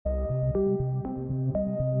Hi,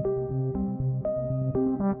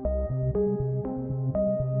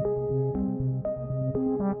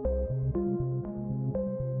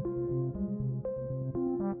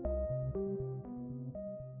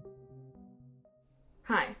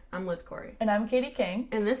 I'm Liz Corey. And I'm Katie King.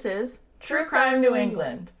 And this is True Crime New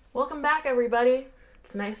England. Welcome back, everybody.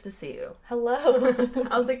 It's nice to see you. Hello.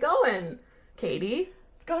 How's it going, Katie?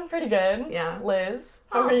 It's going pretty good. Yeah. Liz,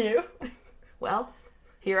 how are you? Well,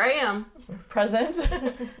 here I am. Present.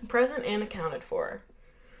 Present and accounted for.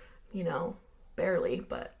 You know, barely,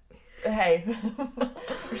 but... Hey,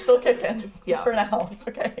 you're still kicking. Yeah. For now, it's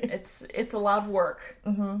okay. It's a lot of work,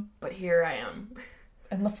 but here I am.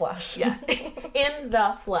 In the flesh. Yes, in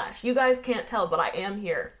the flesh. You guys can't tell, but I am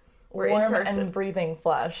here. We're warm in person. and breathing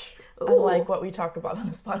flesh. Ooh. Unlike what we talk about on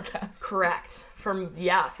this podcast. Correct. For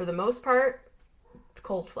the most part, it's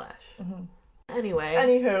cold flesh. Anyway.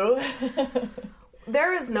 Anywho.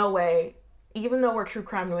 There is no way, even though we're True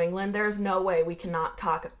Crime New England, there is no way we cannot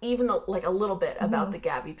talk even a little bit about the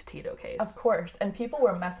Gabby Petito case. Of course. And people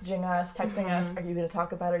were messaging us, texting us, are you going to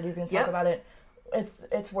talk about it? Are you going to talk about it?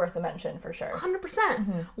 It's worth a mention for sure.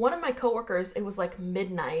 100%. One of my coworkers, it was like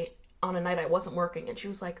midnight on a night I wasn't working, and she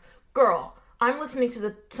was like, "Girl, I'm listening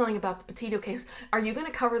to something about the Petito case. Are you going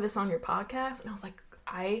to cover this on your podcast?" And I was like,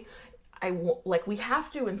 we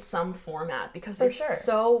have to in some format because they're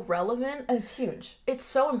so relevant. And it's huge. It's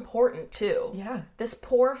so important too. Yeah. This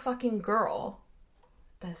poor fucking girl.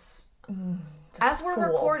 As we're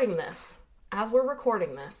recording this,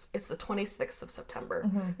 it's the 26th of September.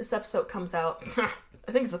 This episode comes out,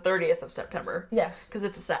 I think it's the 30th of September. Yes. Because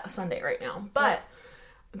it's a Sunday right now. But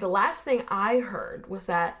the last thing I heard was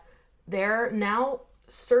that they're now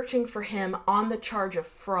searching for him on the charge of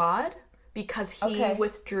fraud because he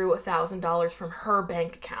withdrew $1,000 from her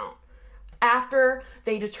bank account after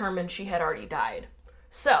they determined she had already died.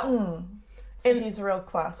 So he's a real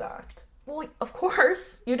class act. Well, of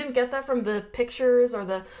course. You didn't get that from the pictures or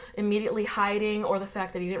the immediately hiding or the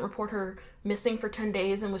fact that he didn't report her missing for 10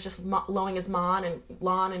 days and was just mowing his lawn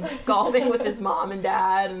and golfing with his mom and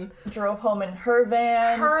dad. And drove home in her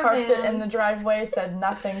van, parked it in the driveway, said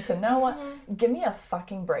nothing to no one. Give me a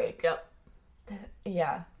fucking break. Yep.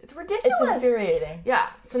 Yeah. It's ridiculous. It's infuriating. Yeah.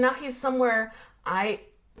 So now he's somewhere. I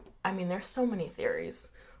mean, there's so many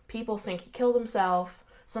theories. People think he killed himself.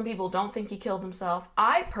 Some people don't think he killed himself.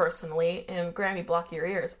 I personally, and Grammy, block your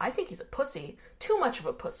ears, I think he's a pussy. Too much of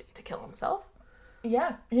a pussy to kill himself.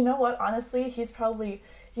 Yeah. You know what? Honestly, he's probably...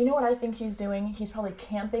 You know what I think he's doing? He's probably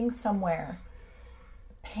camping somewhere.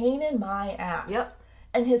 Pain in my ass. Yep.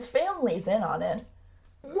 And his family's in on it.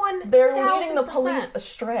 1,000%. They're leading the police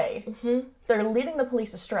astray. They're leading the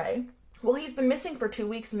police astray. Well, he's been missing for 2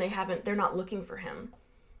 weeks and they're not looking for him.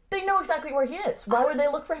 They know exactly where he is. Why would they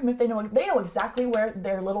look for him if they know exactly where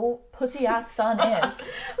their little pussy-ass son is?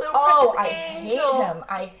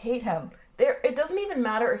 I hate him. It doesn't even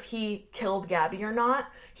matter if he killed Gabby or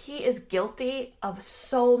not. He is guilty of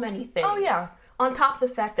so many things. Oh, yeah. On top of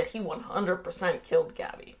the fact that he 100% killed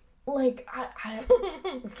Gabby. Like, I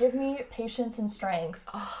give me patience and strength.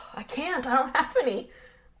 Oh, I can't. I don't have any.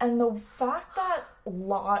 And the fact that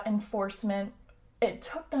law enforcement, it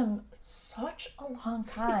took them such a long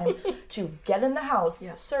time to get in the house,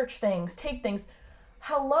 search things, take things.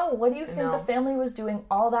 Hello, what do you think the family was doing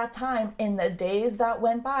all that time in the days that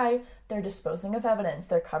went by? They're disposing of evidence.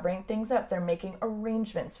 They're covering things up. They're making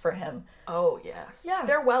arrangements for him. Oh, yes. Yeah.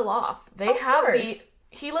 They're well off.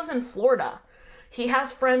 He lives in Florida. He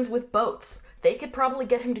has friends with boats. They could probably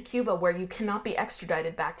get him to Cuba where you cannot be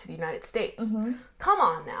extradited back to the United States. Come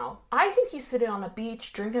on now. I think he's sitting on a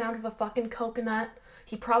beach drinking out of a fucking coconut.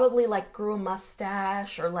 He probably grew a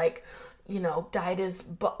mustache or dyed his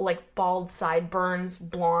bald sideburns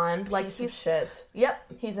blonde. Piece of shit.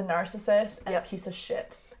 Yep. He's a narcissist and a piece of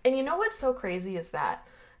shit. And you know what's so crazy is that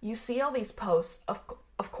you see all these posts,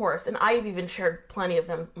 of course, and I've even shared plenty of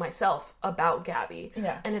them myself about Gabby.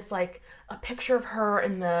 Yeah. And it's a picture of her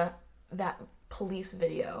in that police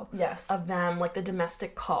video. Yes. Of them, the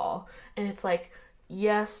domestic call. And it's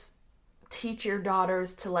yes, teach your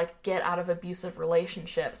daughters to get out of abusive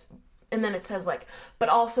relationships. And then it says but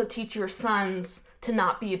also teach your sons to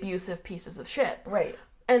not be abusive pieces of shit. Right.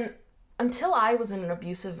 And until I was in an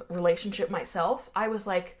abusive relationship myself, I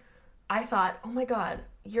thought, oh my God,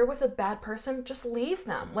 you're with a bad person, just leave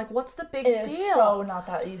them. What's the big deal? It is so not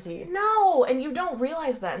that easy. No, and you don't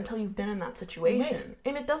realize that until you've been in that situation. Right.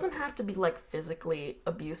 And it doesn't have to be physically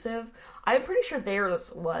abusive. I'm pretty sure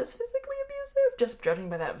theirs was physically abusive, just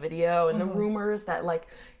judging by that video and the rumors that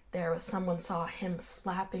someone saw him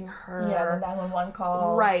slapping her. Yeah, the 911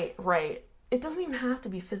 call. Right. it doesn't even have to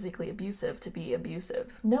be physically abusive to be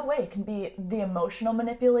abusive. No way. It can be the emotional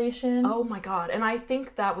manipulation. Oh my God. And I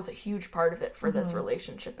think that was a huge part of it for this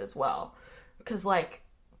relationship as well. Because, like,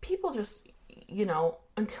 people just, you know,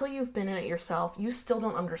 until you've been in it yourself, you still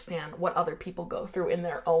don't understand what other people go through in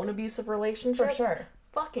their own abusive relationships. For sure.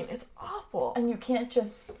 Fucking, it's awful. And you can't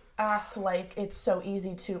just act like it's so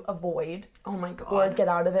easy to avoid. Oh my God. Or get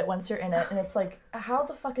out of it once you're in it. And it's like, how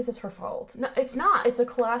the fuck is this her fault? No, it's not. It's a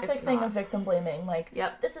classic thing of victim blaming. Like,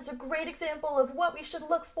 yep. This is a great example of what we should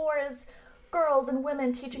look for as girls and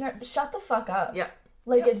women teaching her. Shut the fuck up. Yep.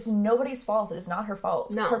 Like, it's nobody's fault. It is not her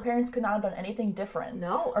fault. No. Her parents could not have done anything different.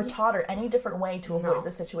 No. Or taught her any different way to avoid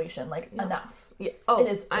the situation. Like, enough. Yeah. Oh,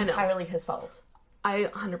 it is entirely his fault. I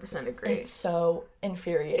 100% agree. It's so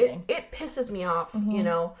infuriating. It pisses me off, you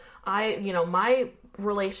know. My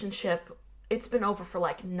relationship, it's been over for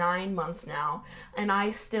like 9 months now, and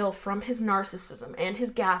I still, from his narcissism and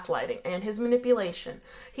his gaslighting and his manipulation,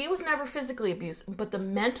 he was never physically abused, but the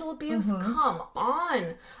mental abuse, come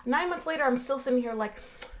on. 9 months later, I'm still sitting here like,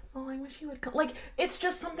 oh, I wish he would come. Like, it's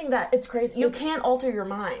just something that... It's crazy. You can't alter your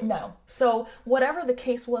mind. No. So, whatever the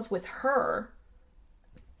case was with her...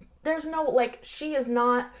 There's no, like, she is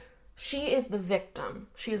the victim.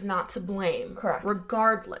 She is not to blame. Correct.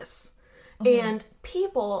 Regardless. And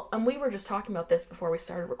people, and we were just talking about this before we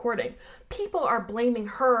started recording, people are blaming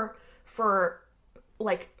her for,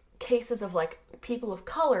 like, cases of, like, people of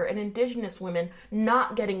color and indigenous women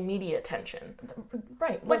not getting media attention.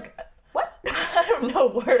 Right. Like what? I have no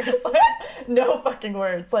words. Like, no fucking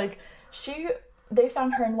words. Like, they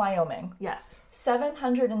found her in Wyoming. Yes.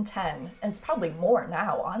 710, and it's probably more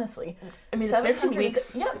now, honestly. I mean, it's been 2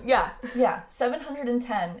 weeks. Yeah. Yeah.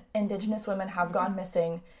 710 Indigenous women have gone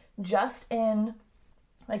missing just in,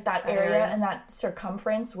 like, that area and that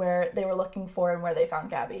circumference where they were looking for and where they found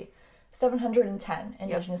Gabby. 710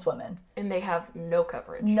 Indigenous women. And they have no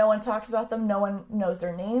coverage. No one talks about them. No one knows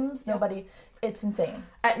their names. Nobody. It's insane.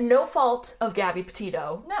 At no fault of Gabby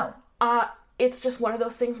Petito. No. It's just one of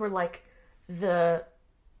those things where, like, the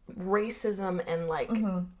racism and, like,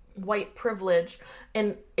 white privilege,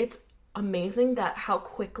 and it's amazing that how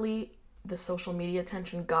quickly the social media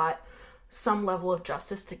attention got some level of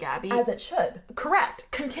justice to Gabby. As it should.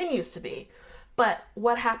 Correct. Continues to be. But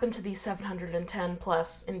what happened to these 710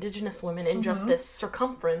 plus Indigenous women in just this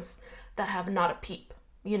circumference that have not a peep,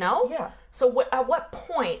 you know? Yeah. So at what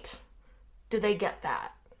point do they get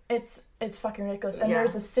that? It's fucking ridiculous. And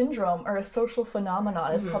there's a syndrome or a social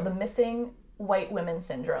phenomenon. It's called the missing white women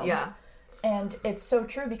syndrome. Yeah. And it's so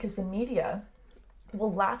true because the media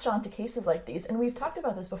will latch on to cases like these. And we've talked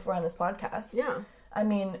about this before on this podcast. Yeah. I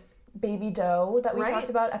mean, Baby Doe that we talked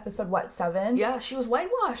about, episode 7? Yeah, she was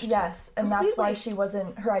whitewashed. Yes. And that's why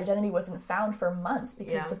her identity wasn't found for months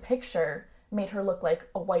because the picture made her look like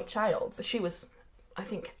a white child. She was, I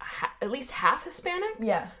think, at least half Hispanic.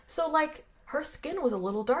 Yeah. So, like, her skin was a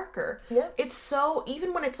little darker. Yeah. It's so,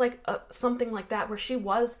 even when it's like something like that where she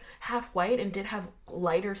was half white and did have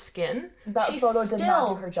lighter skin. That photo did not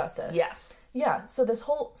do her justice. Yes. Yeah. So this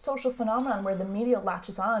whole social phenomenon where the media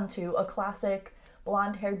latches on to a classic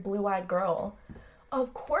blonde-haired, blue-eyed girl,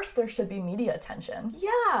 of course there should be media attention.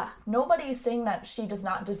 Yeah. Nobody's saying that she does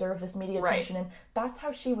not deserve this media attention, and that's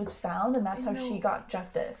how she was found, and that's how she got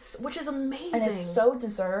justice. Which is amazing. And it's so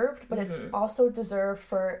deserved, but it's also deserved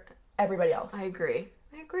for everybody else. I agree.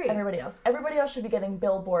 Everybody else should be getting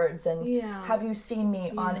billboards and have you seen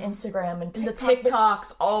me on Instagram and TikTok. The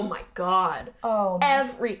TikToks. Oh my God. Oh.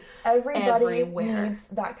 Everybody everywhere needs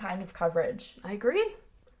that kind of coverage. I agree.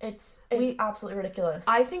 It's absolutely ridiculous.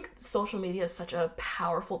 I think social media is such a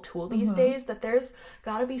powerful tool these days that there's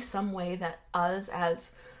got to be some way that us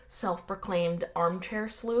as self-proclaimed armchair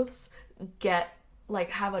sleuths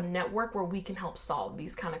have a network where we can help solve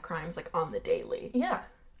these kind of crimes, like, on the daily. Yeah.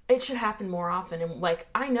 It should happen more often. And, like,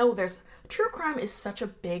 I know true crime is such a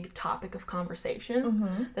big topic of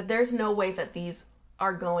conversation that there's no way that these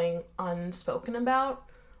are going unspoken about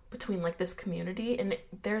between, like, this community, and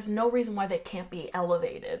there's no reason why they can't be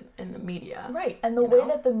elevated in the media. Right. And the way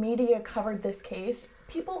that the media covered this case,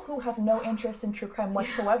 people who have no interest in true crime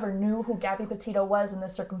whatsoever knew who Gabby Petito was and the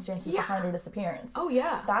circumstances behind her disappearance. Oh,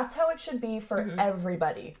 yeah. That's how it should be for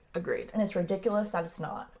everybody. Agreed. And it's ridiculous that it's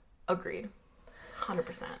not. Agreed.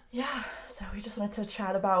 100%. Yeah. So we just wanted to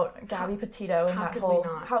chat about Gabby Petito and that whole...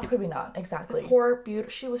 How could we not? Exactly. The poor,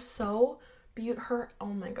 beautiful... She was so... oh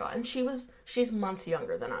my God. And she's months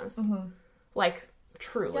younger than us. Like,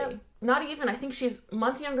 truly. Yep. Not even, I think she's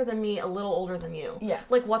months younger than me, a little older than you. Yeah.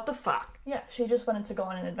 Like, what the fuck? Yeah, she just wanted to go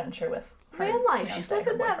on an adventure with her van life. She's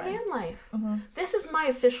living that van life. This is my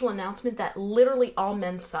official announcement that literally all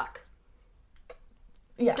men suck.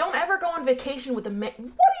 Yeah. Don't ever go on vacation with a man. What do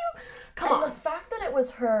you... Come on. And the fact that it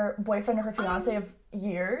was her boyfriend or her fiance of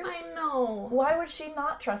years. I know. Why would she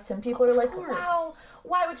not trust him? People are like, wow,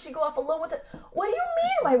 why would she go off alone with it? What do you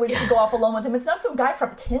mean, why would she go off alone with him? It's not some guy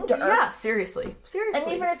from Tinder. Yeah, seriously. Seriously.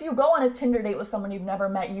 And even if you go on a Tinder date with someone you've never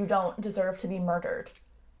met, you don't deserve to be murdered.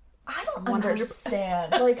 I don't 100%.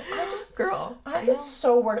 Understand. Like, I get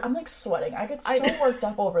so worked. I'm like sweating. I get so worked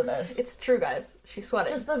up over this. It's true, guys. She's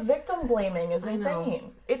sweating. Just the victim blaming is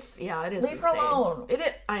insane. It is Leave her alone.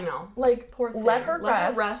 I know. Like, poor thing. Let her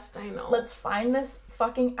rest. I know. Let's find this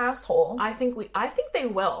fucking asshole. I think they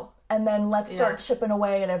will. And then let's start chipping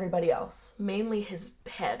away at everybody else. Mainly his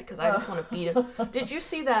head, because I just want to beat him. Did you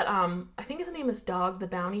see that, I think his name is Dog the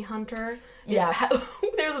Bounty Hunter? Yes.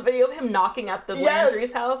 There's a video of him knocking at the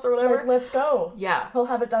Landry's house or whatever. Like, let's go. Yeah. He'll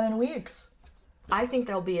have it done in weeks. I think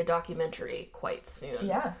there'll be a documentary quite soon.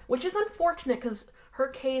 Yeah. Which is unfortunate, because her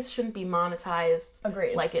case shouldn't be monetized.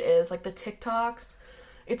 Agreed. Like it is. Like the TikToks.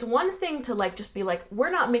 It's one thing to, like, just be like,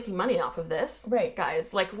 we're not making money off of this. Right.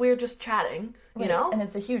 Guys. Like, we're just chatting, you know? And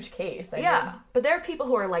it's a huge case. I mean. But there are people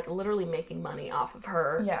who are, like, literally making money off of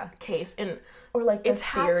her case. And or, like, the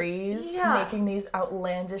theories, making these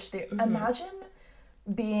outlandish theories. Mm-hmm. Imagine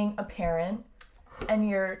being a parent and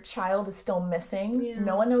your child is still missing. Yeah.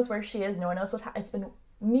 No one knows where she is. No one knows it's been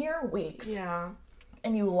mere weeks. Yeah.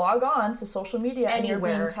 And you log on to social media anywhere.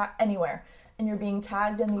 And you're being anywhere. And you're being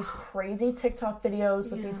tagged in these crazy TikTok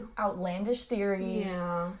videos with these outlandish theories.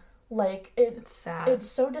 Yeah. Like, it's sad. It's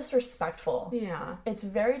so disrespectful. Yeah. It's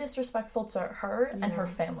very disrespectful to her and her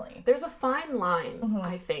family. There's a fine line,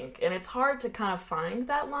 I think. And it's hard to kind of find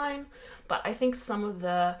that line. But I think some of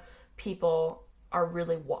the people are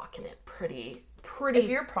really walking it pretty. If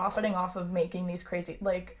you're profiting off of making these crazy...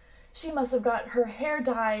 Like, she must have got her hair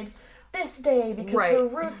dyed this day because her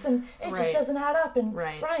roots, and it just doesn't add up, and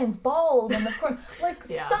Brian's bald, and of course, like,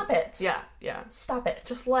 stop it. Yeah. Stop it.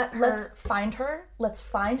 Just let's find her, let's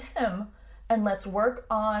find him, and let's work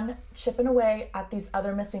on chipping away at these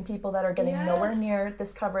other missing people that are getting nowhere near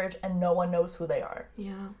this coverage, and no one knows who they are.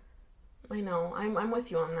 Yeah. I know. I'm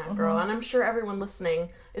with you on that, girl, and I'm sure everyone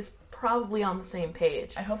listening is probably on the same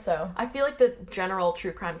page. I hope so. I feel like the general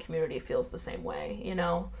true crime community feels the same way, you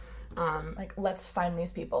know? Like, let's find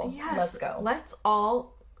these people. Yes, let's go.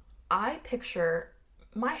 I picture,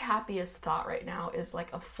 my happiest thought right now is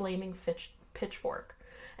like a flaming pitchfork,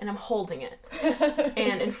 and I'm holding it.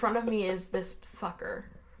 And in front of me is this fucker,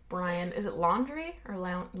 Brian. Is it Landry or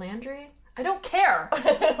Landry? I don't care.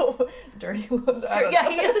 Dirty load.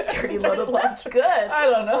 He is a dirty load. That's good. I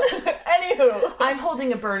don't know. Anywho. I'm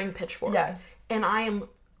holding a burning pitchfork. Yes. And I am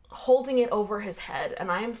holding it over his head,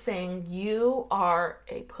 and I am saying, you are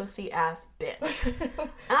a pussy ass bitch. And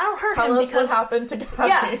I don't hurt him because... what happened to Gabby.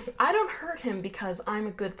 Yes, I don't hurt him because I'm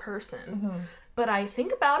a good person. But I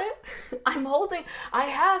think about it.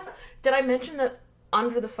 Did I mention that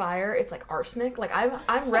under the fire, it's like arsenic? Like,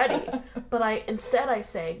 I'm ready. But instead I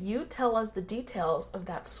say, you tell us the details of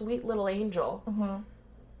that sweet little angel.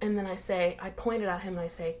 And then I pointed at him and I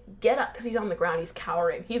say, get up, because he's on the ground, he's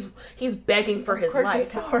cowering. He's begging for his life. He's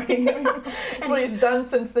cowering. That's what he's done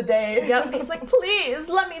since the day. Yep, he's like, please,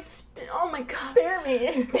 let me, oh my God.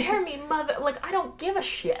 Spare me, mother. Like, I don't give a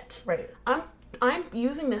shit. Right. I'm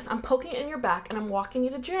using this, I'm poking it in your back, and I'm walking you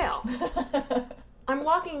to jail. I'm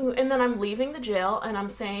walking, and then I'm leaving the jail, and I'm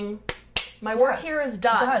saying, my work here is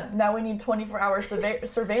done. Now we need 24-hour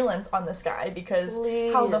surveillance on this guy, because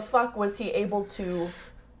how the fuck was he able to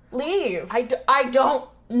leave? I don't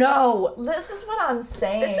know. This is what I'm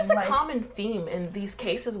saying. This is a common theme in these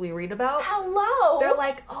cases we read about. Hello. They're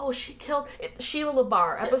like, oh, she killed Sheila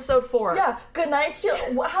LaBar, episode 4. Yeah, good night,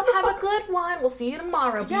 Sheila. Have a good one. We'll see you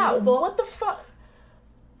tomorrow, yeah, beautiful. What the fuck?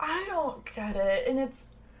 I don't get it. And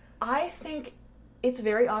I think it's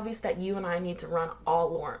very obvious that you and I need to run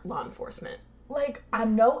all law enforcement. Like,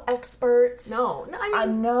 I'm no expert. No, I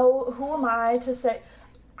know, who am I to say...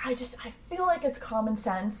 I feel like it's common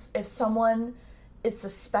sense. If someone is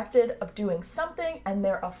suspected of doing something and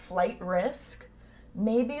they're a flight risk,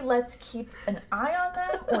 maybe let's keep an eye on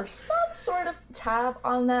them or some sort of tab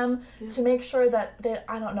on them to make sure that they,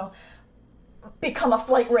 I don't know, become a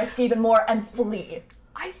flight risk even more and flee.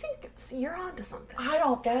 I think you're on to something. I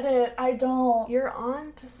don't get it. I don't. You're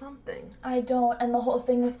on to something. I don't. And the whole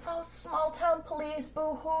thing with, small town police,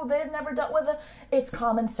 boo-hoo, they've never dealt with it. It's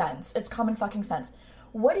common sense. It's common fucking sense.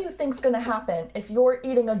 What do you think's gonna happen if you're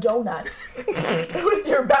eating a donut with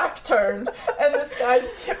your back turned and this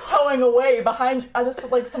guy's tiptoeing away behind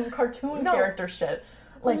like some cartoon character shit?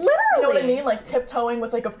 Like, literally. You know what I mean? Like tiptoeing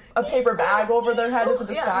with like a paper bag over their head as a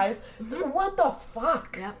disguise. Yeah. What the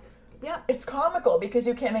fuck? Yep. Yeah. It's comical because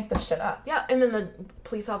you can't make this shit up. Yeah, and then the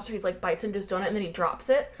police officer, he's like, bites into his donut, and then he drops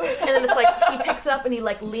it. And then it's like, he picks it up, and he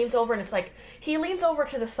like leans over, and it's like, he leans over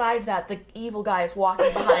to the side that the evil guy is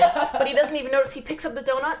walking behind, but he doesn't even notice. He picks up the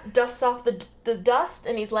donut, dusts off the dust,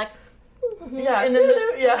 and he's like, yeah, and then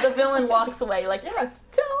the villain walks away, like, yes.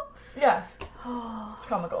 Yes. It's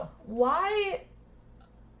comical. Why?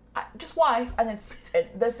 Just why? And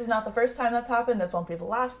this is not the first time that's happened. This won't be the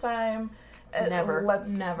last time.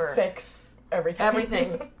 Let's fix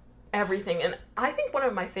everything. Everything. And I think one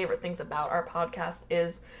of my favorite things about our podcast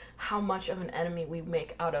is how much of an enemy we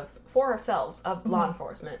make for ourselves of law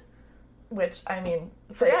enforcement. Which, I mean,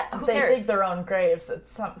 they dig their own graves at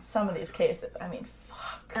some of these cases. I mean,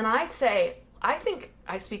 fuck. And I think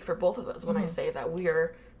I speak for both of us when I say that we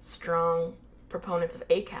are strong proponents of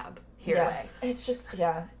ACAB. It's just,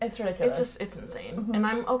 it's ridiculous. It's insane. And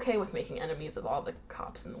I'm okay with making enemies of all the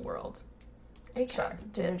cops in the world. Sure,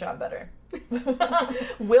 do your job better.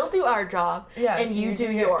 We'll do our job, and you do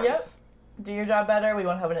yours. Yep. Do your job better, we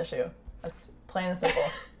won't have an issue. That's plain and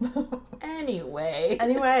simple. Anyway,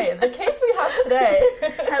 the case we have today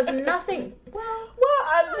has nothing...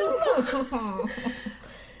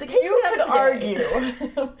 The case you could argue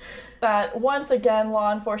that once again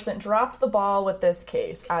law enforcement dropped the ball with this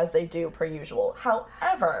case, as they do per usual.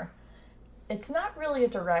 However, it's not really a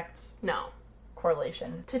direct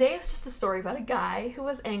correlation. Today is just a story about a guy who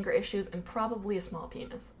has anger issues and probably a small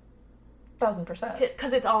penis. 1000%.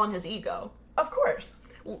 Because it's all in his ego. Of course.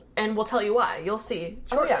 And we'll tell you why. You'll see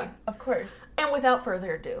shortly. Oh yeah, of course. And without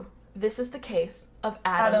further ado, this is the case of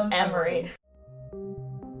Adam Emery.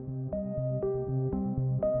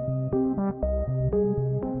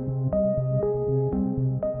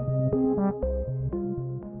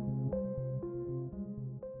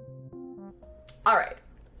 All right,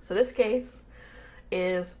 so this case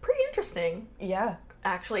is pretty interesting. Yeah.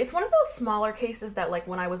 Actually, it's one of those smaller cases that, like,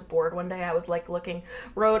 when I was bored one day, I was, like, looking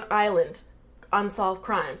Rhode Island, unsolved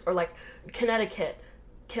crimes, or, like, Connecticut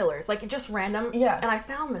killers, like, just random. Yeah. And I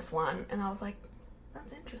found this one, and I was like,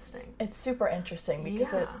 that's interesting. It's super interesting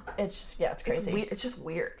because it's crazy. It's just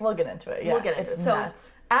weird. We'll get into it. Yeah. We'll get into it. So,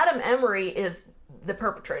 nuts. Adam Emery is the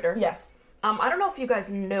perpetrator. Yes. I don't know if you guys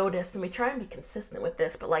noticed, and we try and be consistent with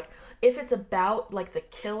this, but, like, if it's about, like, the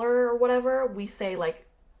killer or whatever, we say, like,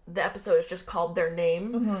 the episode is just called their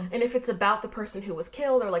name. Mm-hmm. And if it's about the person who was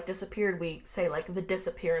killed or, like, disappeared, we say, like, the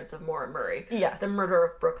disappearance of Maura Murray. Yeah. The murder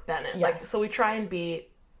of Brooke Bennett. Yes. Like, so we try and be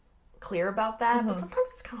clear about that, but sometimes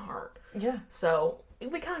it's kind of hard. Yeah. So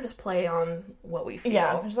we kind of just play on what we feel.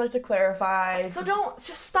 Yeah, I just like to clarify. So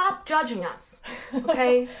just stop judging us,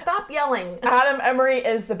 okay? Stop yelling. Adam Emery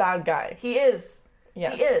is the bad guy. He is.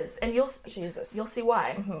 Yes. He is. And you'll see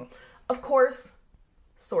why. Mm-hmm. Of course,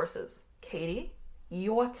 sources. Katie,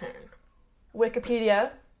 your turn.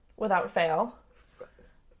 Wikipedia, without fail.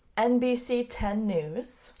 NBC 10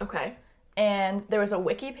 News. Okay. And there was a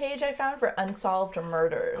wiki page I found for unsolved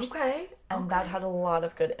murders. Okay. And that had a lot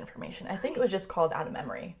of good information. I think it was just called Adam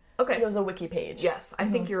Emery. Okay. It was a wiki page. Yes, I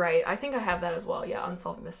think you're right. I think I have that as well. Yeah,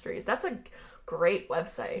 Unsolved Mysteries. That's a great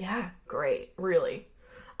website. Yeah. Great. Really.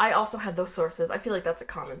 I also had those sources. I feel like that's a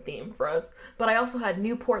common theme for us. But I also had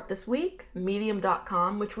Newport This Week,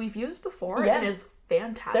 Medium.com, which we've used before and is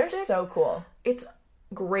fantastic. They're so cool. It's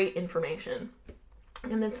great information.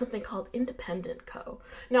 And then something called Independent Co.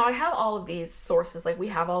 Now, I have all of these sources. Like, we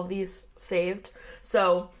have all of these saved.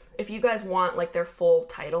 So if you guys want, like, their full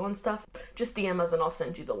title and stuff, just DM us and I'll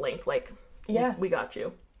send you the link. Like, we got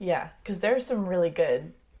you. Yeah, because there's some really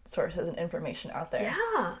good sources and information out there.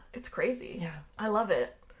 Yeah, it's crazy. Yeah. I love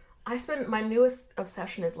it. My newest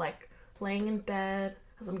obsession is, like, laying in bed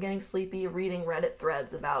as I'm getting sleepy, reading Reddit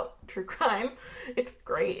threads about true crime. It's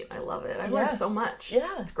great. I love it. I've learned so much.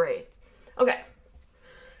 Yeah. It's great. Okay.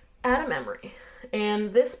 Adam Emery.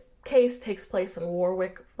 And this case takes place in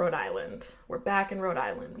Warwick, Rhode Island. We're back in Rhode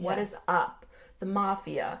Island. Yeah. What is up? The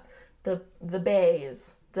mafia, the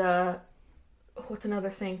bays, what's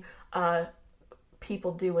another thing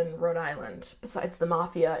people do in Rhode Island besides the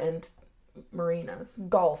mafia and marinas?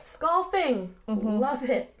 Golfing. Mm-hmm. Love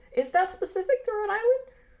it. Is that specific to Rhode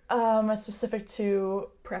Island? It's specific to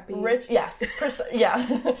preppy. Rich, yes. Yeah.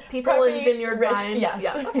 People preppy, in vineyard rich, vines. Yes.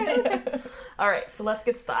 Yeah. Okay. All right, so let's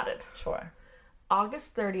get started. Sure.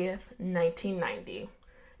 August 30th, 1990.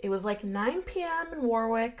 It was like 9 p.m. in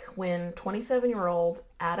Warwick when 27-year-old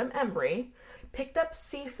Adam Emery picked up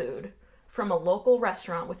seafood from a local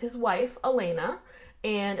restaurant with his wife, Elena,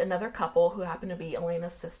 and another couple who happened to be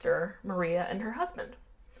Elena's sister, Maria, and her husband.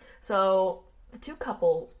 So the two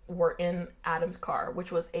couples were in Adam's car,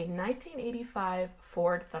 which was a 1985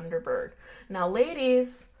 Ford Thunderbird. Now,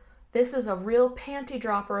 ladies, this is a real panty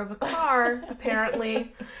dropper of a car,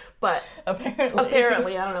 apparently. But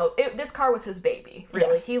apparently, I don't know. This car was his baby,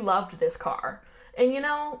 really. Yes. He loved this car. And,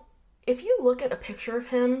 if you look at a picture of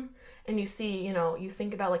him and you see, you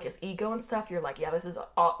think about, like, his ego and stuff, you're like, yeah, this is,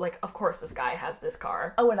 like, of course this guy has this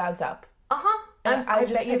car. Oh, it adds up. Uh-huh. And I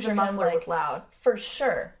just bet you the muffler was loud. For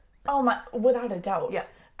sure. Oh, my, without a doubt. Yeah.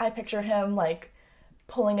 I picture him, like,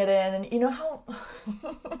 pulling it in, and you know how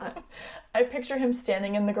I picture him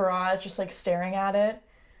standing in the garage just, like, staring at it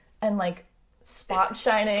and, like, spot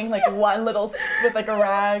shining, like, one little with, like, a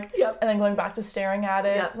rag, yep. and then going back to staring at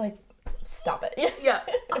it. Yep. Like, stop it. Yeah.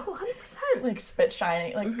 Oh, 100%. Like, spit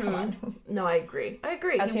shining. Like, come on. No, I agree.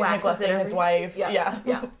 As he's neglecting his wife. Yeah.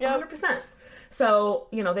 100%. So,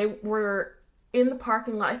 they were in the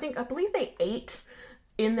parking lot. I believe they ate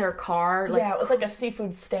in their car. Like, it was like a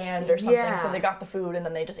seafood stand or something. Yeah. So they got the food and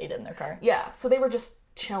then they just ate it in their car. Yeah, so they were just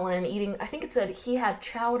chilling, eating. I think it said he had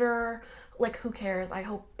chowder. Like, who cares? I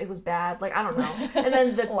hope it was bad. Like, I don't know. And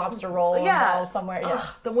then the lobster roll somewhere. Yeah.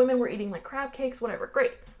 The women were eating, like, crab cakes, whatever.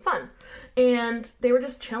 Great. Fun. And they were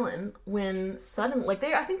just chilling when suddenly, like,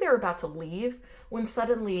 I think they were about to leave when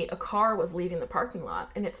suddenly a car was leaving the parking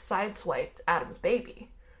lot and it sideswiped Adam's baby,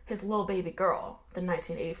 his little baby girl, the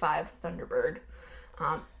 1985 Thunderbird.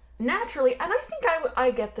 Naturally, and I think I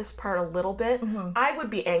get this part a little bit, I would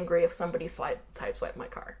be angry if somebody sideswiped my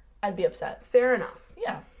car. I'd be upset. Fair enough.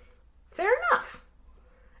 Yeah. Fair enough.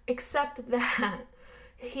 Except that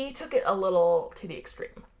he took it a little to the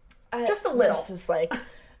extreme. Just a little. This is like,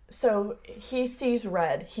 so he sees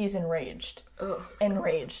red, he's enraged. Ugh.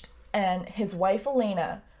 Enraged. And his wife,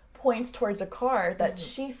 Elena, points towards a car that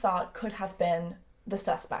she thought could have been the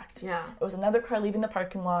suspect. Yeah. It was another car leaving the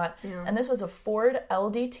parking lot, and this was a Ford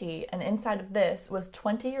LDT, and inside of this was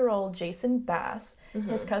 20-year-old Jason Bass,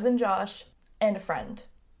 his cousin Josh, and a friend.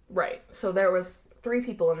 Right. So there was 3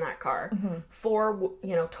 people in that car, 4,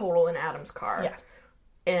 total in Adam's car. Yes.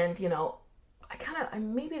 And,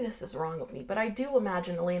 maybe this is wrong of me, but I do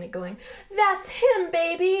imagine Elena going, "That's him,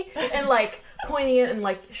 baby!" and, like, pointing it, and,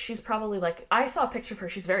 like, she's probably, like, I saw a picture of her,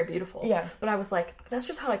 she's very beautiful. Yeah. But I was like, that's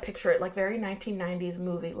just how I picture it, like, very 1990s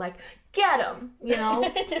movie, like, get him, yeah.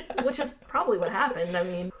 Which is probably what happened. I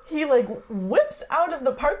mean, he, like, whips out of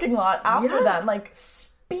the parking lot after them, like,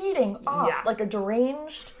 speeding off, like a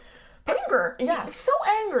deranged... Anger. Yeah. He's so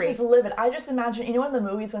angry. He's livid. I just imagine, in the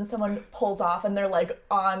movies when someone pulls off and they're, like,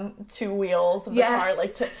 on 2 wheels of the car,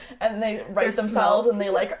 like, and they right themselves and they,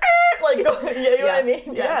 like, like, go, you know what I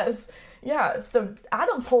mean? Yes. Yeah. So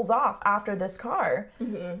Adam pulls off after this car,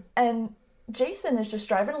 and Jason is just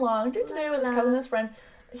driving along with his cousin and his friend.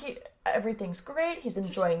 Everything's great. He's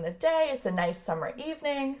enjoying the day. It's a nice summer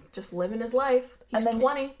evening. Just living his life. He's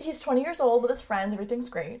 20. He's 20 years old with his friends. Everything's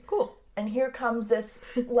great. Cool. And here comes this,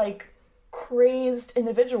 like, crazed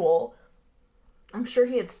individual. I'm sure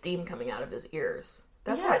he had steam coming out of his ears.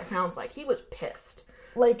 That's what it sounds like. He was pissed.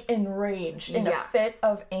 Like, enraged, in a fit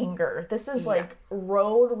of anger. This is, like,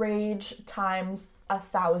 road rage times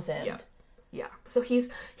 1,000. Yeah. So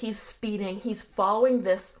he's speeding. He's following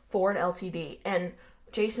this Ford LTD. And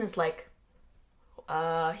Jason's like...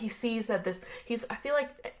 he sees that I feel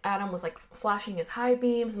like Adam was, like, flashing his high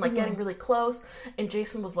beams and, like, getting really close. And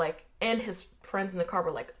Jason was like... And his friends in the car were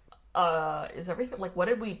like, is everything, like,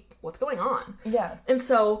 what's going on? Yeah. And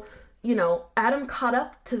so, Adam caught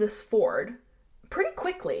up to this Ford pretty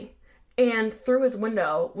quickly and through his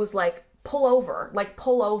window was like, pull over.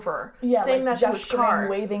 Yeah, saying like, that to his car.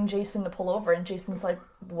 Waving Jason to pull over, and Jason's like,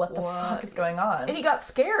 what the fuck is going on? And he got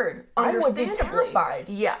scared, understandably. I would be terrified.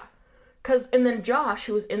 Yeah. And then Josh,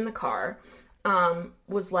 who was in the car,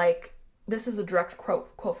 was like, this is a direct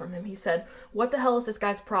quote from him. He said, "What the hell is this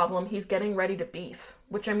guy's problem? He's getting ready to beef."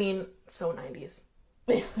 Which, I mean, so 90s.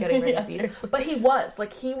 Getting ready to beef. Seriously. But he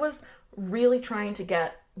was really trying to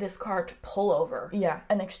get this car to pull over. Yeah,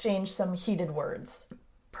 and exchange some heated words.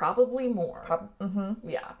 Probably more.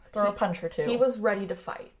 Yeah. Throw a punch or two. He was ready to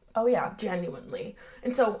fight. Oh, yeah. Genuinely.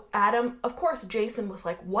 And so Adam, of course, Jason was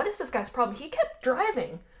like, what is this guy's problem? He kept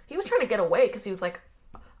driving. He was trying to get away because he was like,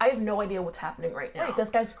 I have no idea what's happening right now. Right, this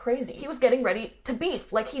guy's crazy. He was getting ready to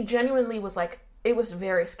beef. Like, he genuinely was like, it was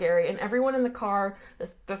very scary. And everyone in the car,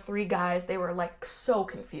 the 3 guys, they were, like, so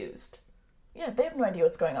confused. Yeah, they have no idea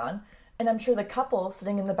what's going on. And I'm sure the couple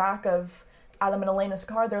sitting in the back of Adam and Elena's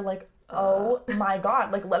car, they're like, oh my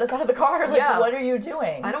God, like, let us out of the car. Like, what are you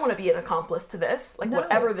doing? I don't want to be an accomplice to this. Like,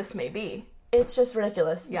 whatever this may be. It's just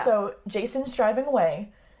ridiculous. Yeah. So Jason's driving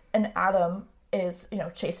away, and Adam is,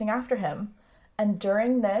 chasing after him. And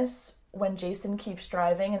during this, when Jason keeps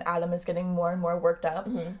driving and Adam is getting more and more worked up,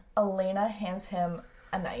 Elena hands him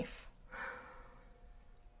a knife.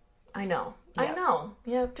 I know. Yeah. I know.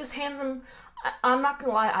 Yeah. Just hands him. I'm not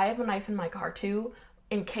gonna lie. I have a knife in my car too,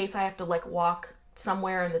 in case I have to like walk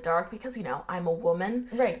somewhere in the dark because I'm a woman.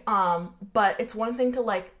 Right. But it's one thing to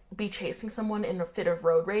like be chasing someone in a fit of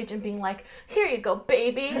road rage and being like, "Here you go,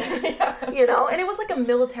 baby," And it was like a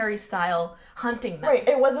military style hunting knife. Right.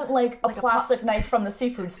 It wasn't like a plastic knife from the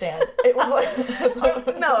seafood stand. It was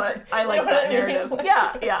like no, I like that narrative.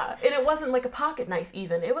 Yeah, and it wasn't like a pocket knife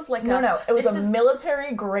even. It was like it was a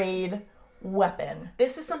military grade weapon.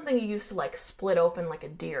 This is something you used to like split open like a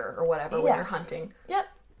deer or whatever when you're hunting. Yep.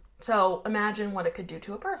 So imagine what it could do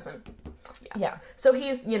to a person. Yeah. So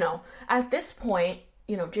he's, at this point,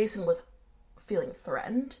 Jason was feeling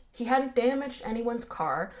threatened. He hadn't damaged anyone's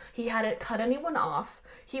car. He hadn't cut anyone off.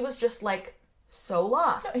 He was just like so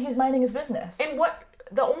lost. No, he's minding his business. And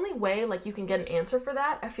the only way like you can get an answer for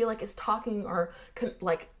that, I feel like, is talking or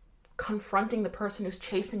confronting the person who's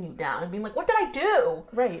chasing you down and being like, what did I do?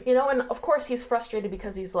 Right. And of course he's frustrated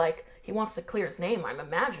because he's like, he wants to clear his name, I'm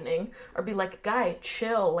imagining, or be like, guy,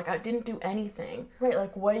 chill, like I didn't do anything. Right,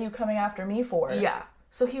 like what are you coming after me for? Yeah.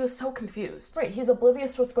 So he was so confused. Right, he's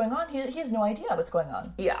oblivious to what's going on. He has no idea what's going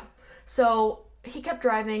on. Yeah. So he kept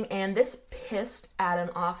driving and this pissed Adam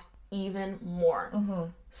off even more. Mm-hmm.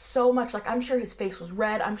 So much, like I'm sure his face was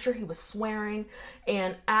red, I'm sure he was swearing,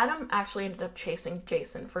 and Adam actually ended up chasing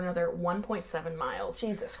Jason for another 1.7 miles.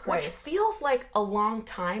 Jesus Christ. Which feels like a long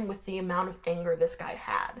time with the amount of anger this guy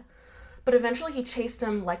had. But eventually he chased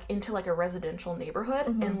him like into like a residential neighborhood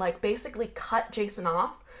and like basically cut Jason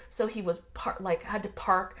off, so he was had to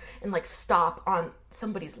park and like stop on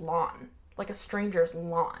somebody's lawn, like a stranger's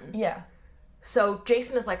lawn. Yeah. So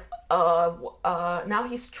Jason is like, now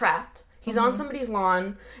he's trapped. He's on somebody's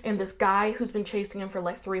lawn, and this guy who's been chasing him for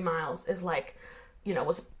like 3 miles is like,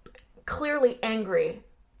 was clearly angry,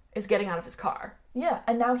 is getting out of his car. Yeah,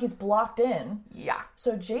 and now he's blocked in. Yeah.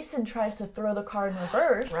 So Jason tries to throw the car in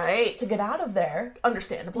reverse. Right. To get out of there.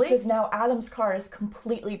 Understandably. Because now Adam's car is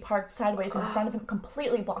completely parked sideways in front of him,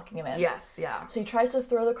 completely blocking him in. Yes, yeah. So he tries to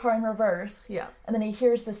throw the car in reverse. Yeah. And then he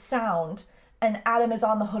hears the sound, and Adam is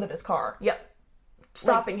on the hood of his car. Yep.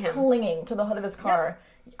 Stopping him. Clinging to the hood of his car.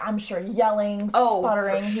 Yep. I'm sure yelling, For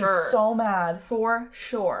sputtering. sure. He's so mad. For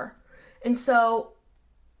sure. And so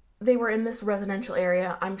they were in this residential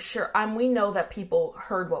area. I'm sure, we know that people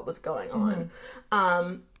heard what was going on.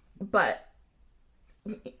 But,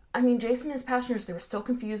 I mean, Jason and his passengers, they were still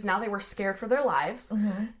confused. Now they were scared for their lives.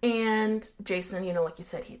 And Jason, like you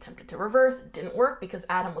said, he attempted to reverse. It didn't work because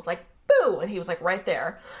Adam was like, boo! And he was like right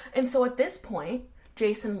there. And so at this point,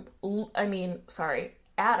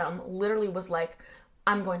 Adam literally was like,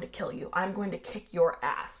 I'm going to kill you. I'm going to kick your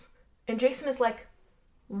ass. And Jason is like,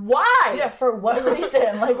 why? Yeah, for what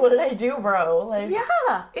reason? Like, what did I do, bro? Like,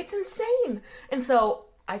 yeah, it's insane. And so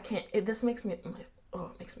I can't. This makes me. It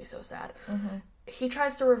makes me so sad. He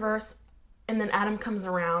tries to reverse, and then Adam comes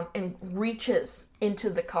around and reaches into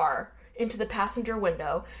the car, into the passenger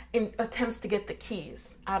window, and attempts to get the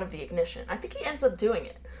keys out of the ignition. I think he ends up doing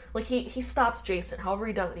it. Like he stops Jason. However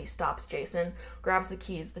he does it, he stops Jason, grabs the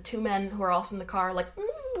keys. The two men who are also in the car are like,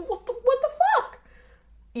 what the fuck?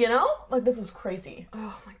 Like, this is crazy.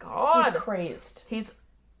 Oh my god. He's crazed. He's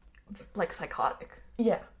like psychotic.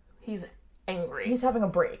 Yeah. He's angry. He's having a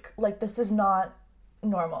break. Like, this is not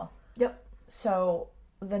normal. Yep. So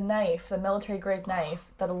the knife, the military grade knife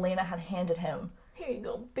that Elena had handed him. Here you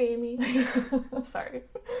go, baby. Sorry.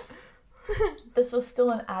 This was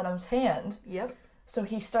still in Adam's hand. Yep. So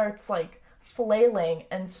he starts like flailing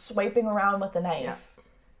and swiping around with the knife. Yep.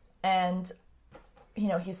 And,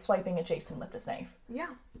 he's swiping at Jason with his knife. Yeah.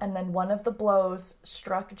 And then one of the blows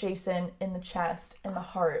struck Jason in the chest, in the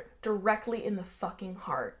heart. Directly in the fucking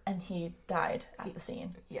heart. And he died at the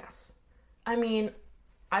scene. Yes. I mean,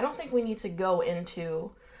 I don't think we need to go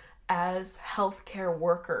into, as healthcare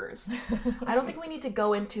workers, I don't think we need to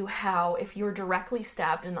go into how if you're directly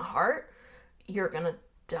stabbed in the heart, you're gonna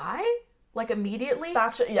die? Like, immediately?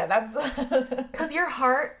 That's... Because your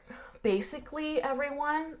heart, basically,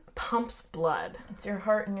 everyone, pumps blood. It's your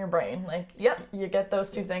heart and your brain. Like, yep. You get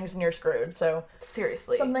those two things and you're screwed, so...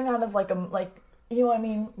 Seriously. Something out of, you know what I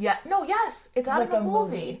mean? Yeah. No, yes. It's out of a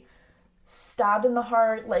movie. Stabbed in the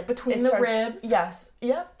heart, between the ribs. Yes.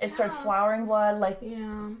 Yep. It starts flowering blood,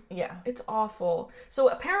 Yeah. Yeah. It's awful. So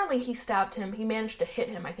apparently he stabbed him. He managed to hit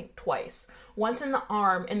him, I think, twice. Once in the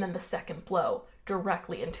arm, and then the second blow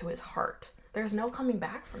directly into his heart. There's no coming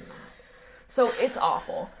back from that. So it's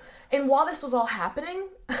awful. And while this was all happening,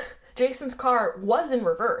 Jason's car was in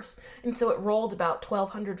reverse. And so it rolled about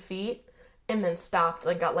 1,200 feet and then stopped,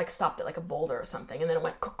 stopped at a boulder or something. And then it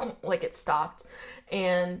went, like it stopped.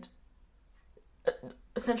 And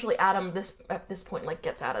essentially Adam at this point like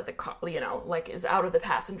gets out of the car, you know, like is out of the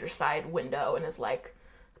passenger side window and is like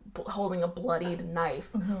holding a bloodied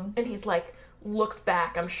knife. And he's like looks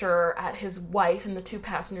back, I'm sure, at his wife and the two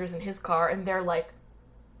passengers in his car, and they're like,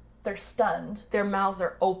 they're stunned. Their mouths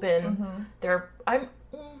are open. I don't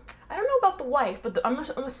know about the wife, but I'm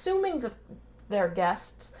assuming that their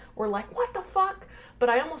guests were like, what the fuck? But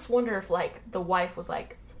I almost wonder if like the wife was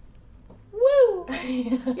like, woo!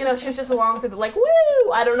 You know, she was just along with it, like,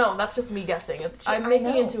 woo! I don't know. That's just me guessing. I'm making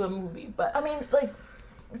it into a movie, but... I mean, like,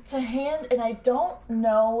 and I don't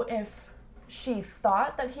know if she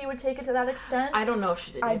thought that he would take it to that extent. I don't know if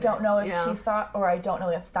she did. I don't know if she thought, or I don't know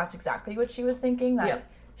if that's exactly what she was thinking, that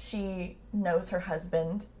she knows her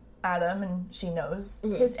husband, Adam, and she knows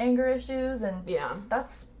his anger issues, and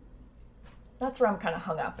that's where I'm kind of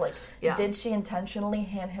hung up. Like, did she intentionally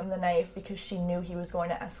hand him the knife because she knew he was going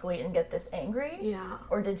to escalate and get this angry? Yeah.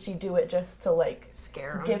 Or did she do it just to, like...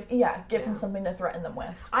 scare him? Give him something to threaten them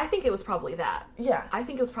with. I think it was probably that. Yeah. I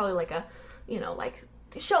think it was probably like a, you know, like,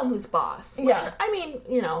 show him who's boss. Which, Yeah. I mean,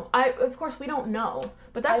 you know, of course we don't know,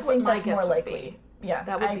 but that's what my guess would be. Yeah,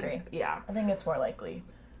 that would I agree. Yeah. I think it's more likely.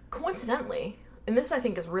 Coincidentally, and this I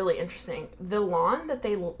think is really interesting, the lawn that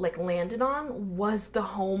they like landed on was the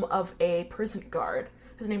home of a prison guard.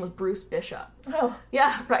 His name was Bruce Bishop. Oh.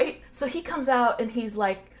 Yeah, right? So he comes out and he's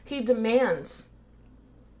like, he demands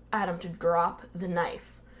Adam to drop the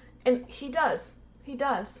knife. And he does. He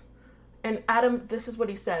does. And Adam, this is what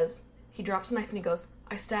he says. He drops the knife and he goes,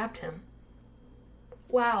 I stabbed him.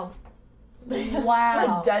 Wow.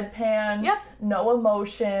 Wow. Like deadpan. Yep. No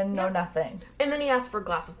emotion, no nothing. And then he asked for a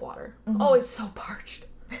glass of water. Oh, he's so parched.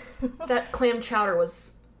 That clam chowder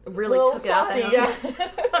was really took it out of him.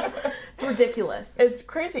 Yeah. It's ridiculous. It's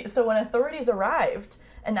crazy. So when authorities arrived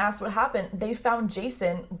and asked what happened, they found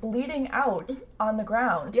Jason bleeding out on the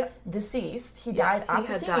ground, deceased. He died at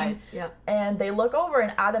the scene. And they look over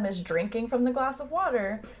and Adam is drinking from the glass of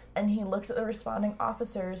water, and he looks at the responding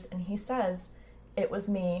officers and he says, "It was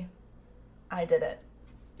me. I did it."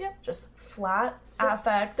 Yep. Just flat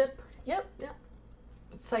affect. Sip. Yep.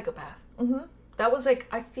 Psychopath. That was like,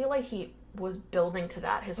 I feel like he was building to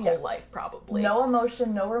that his whole life, probably. No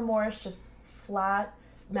emotion, no remorse, just flat,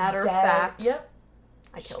 matter of dead. fact. Yep.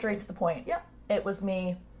 I killed Straight him. to the point. Yep. It was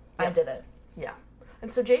me. I did it. Yeah.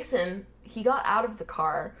 And so Jason, he got out of the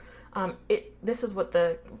car. This is what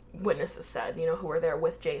the witnesses said, you know, who were there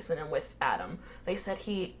with Jason and with Adam. They said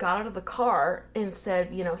he got out of the car and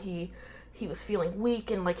said, you know, he was feeling weak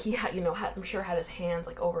and like he had, you know, I'm sure had his hands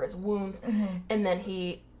like over his wounds, and then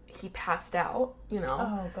he passed out, you know.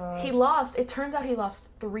 Oh, God. It turns out he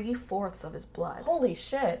lost 3/4 of his blood. Holy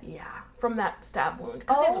shit. Yeah, from that stab wound.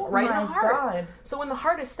 Because it's right in the heart. God. So when the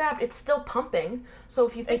heart is stabbed, it's still pumping. So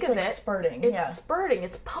if you think of like it, spurting. It's spurting.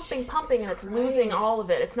 It's pumping, and it's losing all of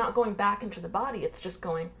it. It's not going back into the body. It's just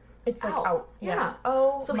going It's out. like out. Yeah.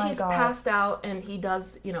 Oh, so my he's God. passed out, and he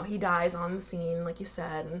does, you know, he dies on the scene, like you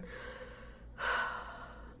said, and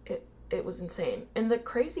it was insane. And the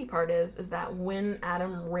crazy part is that when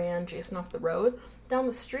Adam ran Jason off the road, down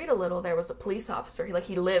the street a little, there was a police officer.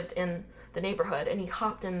 He lived in the neighborhood, and he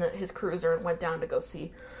hopped in his cruiser and went down to go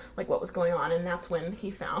see, like, what was going on. And that's when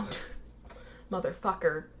he found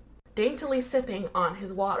motherfucker daintily sipping on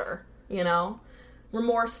his water, you know?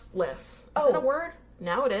 Remorseless. Is that a word?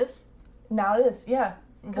 Now it is. Now it is, yeah.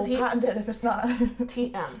 We'll patent it if it's not.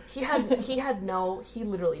 TM. He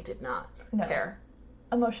literally did not care.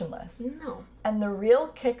 Emotionless. No. And the real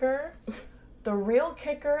kicker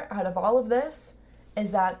out of all of this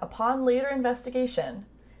is that upon later investigation,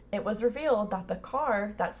 it was revealed that the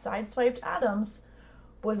car that sideswiped Adam's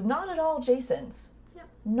was not at all Jason's. Yep.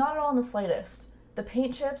 Not at all in the slightest. The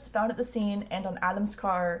paint chips found at the scene and on Adam's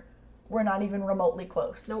car were not even remotely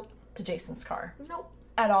close to Jason's car. Nope.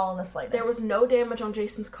 At all in the slightest. There was no damage on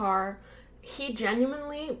Jason's car. He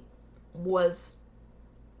genuinely was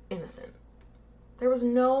innocent.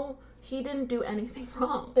 He didn't do anything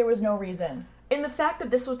wrong. There was no reason. And the fact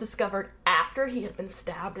that this was discovered after he had been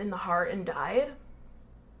stabbed in the heart and died,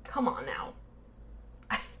 come on now.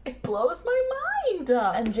 It blows my mind.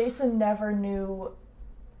 And Jason never knew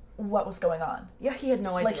what was going on. Yeah, he had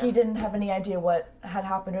no idea. Like, he didn't have any idea what had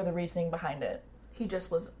happened or the reasoning behind it. He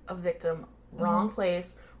just was a victim. Wrong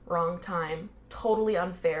place, wrong time. Totally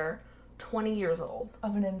unfair. 20 years old.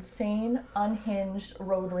 Of an insane, unhinged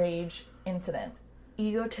road rage incident.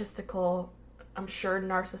 Egotistical, I'm sure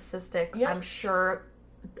narcissistic, Yep. I'm sure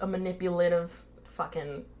a manipulative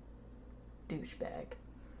fucking douchebag.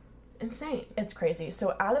 Insane. It's crazy.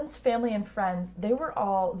 So Adam's family and friends, they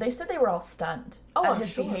said they were all stunned at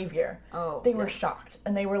his behavior. Oh, they were shocked.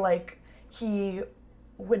 And they were like, he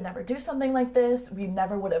would never do something like this. We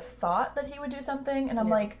never would have thought that he would do something. And I'm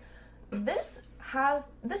like, this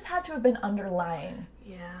had to have been underlying.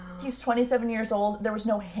 Yeah. He's 27 years old. There was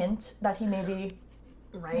no hint that he maybe,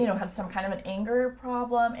 had some kind of an anger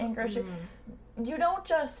problem, anger issue. You don't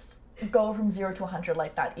just go from 0 to 100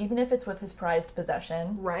 like that, even if it's with his prized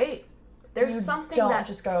possession. Right. There's something don't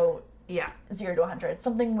just go 0 to 100.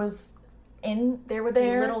 Something was in there would be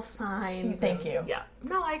little signs. Thank you. Yeah.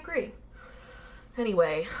 No, I agree.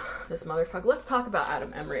 Anyway, this motherfucker. Let's talk about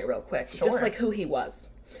Adam Emery real quick. Sure. Just like who he was.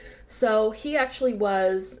 So he actually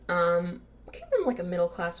was came from like a middle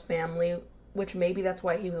class family, which maybe that's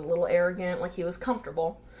why he was a little arrogant. Like he was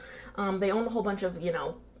comfortable. They owned a whole bunch of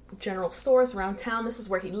general stores around town. This is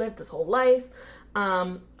where he lived his whole life.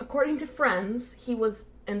 According to friends, he was,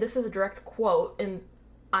 and this is a direct quote, and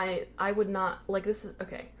I would not like this is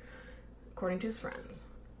okay. According to his friends,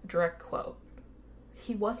 direct quote.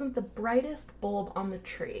 He wasn't the brightest bulb on the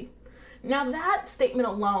tree. Now that statement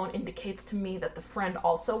alone indicates to me that the friend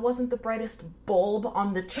also wasn't the brightest bulb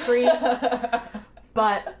on the tree.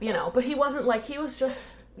 But he wasn't like, he was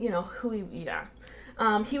just, who he,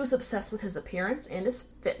 he was obsessed with his appearance and his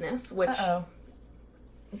fitness, which,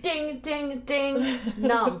 ding, ding, ding,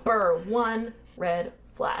 number 1 red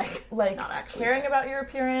flag. Like, not actually caring about your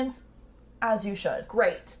appearance, as you should.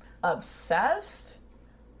 Great. Obsessed?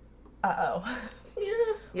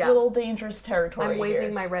 Yeah. Little dangerous territory. I'm waving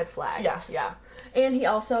here. my red flag. Yes. Yeah. And he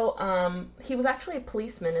also, he was actually a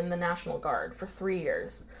policeman in the National Guard for 3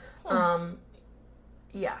 years.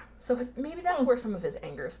 Yeah. So maybe that's where some of his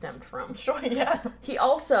anger stemmed from. Sure, yeah. He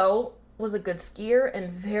also was a good skier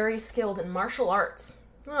and very skilled in martial arts.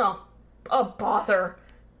 Oh, bother.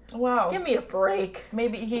 Wow. Give me a break.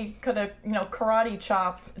 Maybe he could have, karate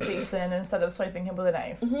chopped Jason instead of swiping him with a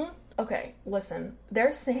knife. Mm-hmm. Okay, listen.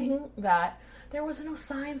 They're saying that there was no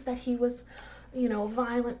signs that he was, a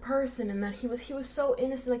violent person and that he was so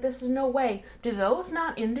innocent. Like, this is no way. Do those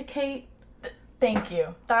not indicate... Thank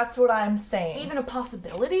you. That's what I'm saying. Even a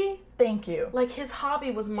possibility? Thank you. Like, his hobby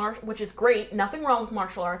was which is great. Nothing wrong with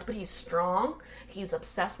martial arts, but he's strong. He's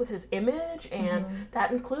obsessed with his image, and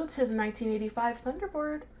that includes his 1985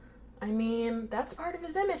 Thunderbird. I mean, that's part of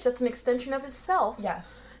his image. That's an extension of his self.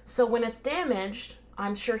 Yes. So when it's damaged,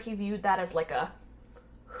 I'm sure he viewed that as like a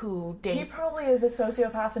He probably is a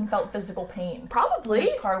sociopath and felt physical pain. Probably.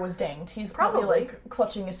 His car was dinged. He's probably like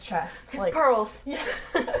clutching his chest. His pearls. Yeah.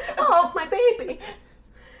 Oh, my baby.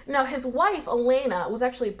 Now, his wife, Elena, was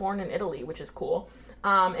actually born in Italy, which is cool.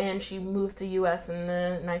 And she moved to U.S. in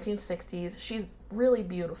the 1960s. She's really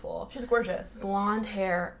beautiful. She's gorgeous. Blonde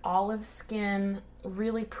hair, olive skin,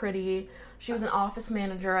 really pretty. She was an office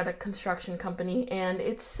manager at a construction company, and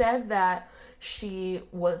it's said that she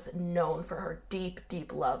was known for her deep,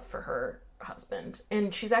 deep love for her husband.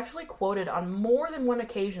 And she's actually quoted on more than one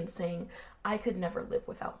occasion saying, "I could never live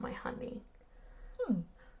without my honey."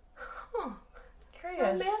 Huh.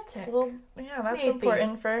 Curious. Romantic. Well, yeah, that's Maybe.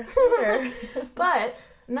 important for theater. But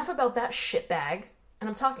enough about that shitbag. And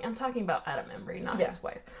I'm talking about Adam Emery, not his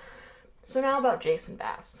wife. So now about Jason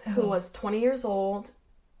Bass, who was 20 years old.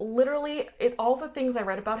 Literally, all the things I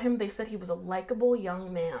read about him, they said he was a likable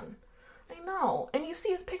young man. I know. And you see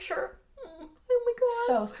his picture. Oh my god.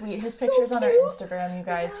 So sweet. His picture's on our Instagram, you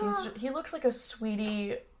guys. Yeah. He looks like a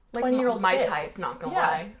sweetie 20-year-old my kid. type, not gonna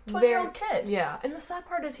lie. 20-year-old kid. Yeah. And the sad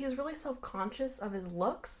part is he was really self-conscious of his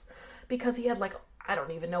looks because he had I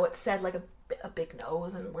don't even know, it said a big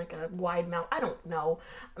nose and like a wide mouth. I don't know.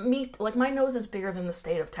 My nose is bigger than the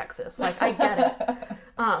state of Texas. Like, I get it.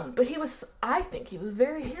 But I think he was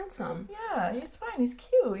very handsome. Yeah, he's fine. He's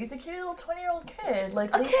cute. He's a cute little 20-year-old kid.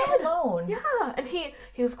 Like, leave kid. him alone. Yeah, and he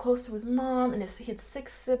was close to his mom, and he had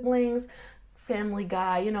 6 siblings. Family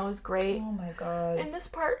guy, it was great. Oh my god. And this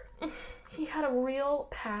part, he had a real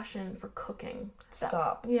passion for cooking.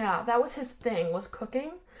 Stop. That was his thing, was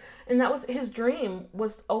cooking. And that was his dream,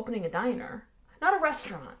 was opening a diner. Not a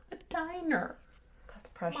restaurant, a diner. That's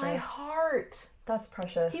precious. My heart. That's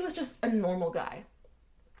precious. He was just a normal guy.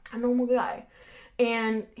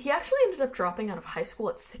 And he actually ended up dropping out of high school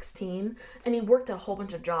at 16, and he worked at a whole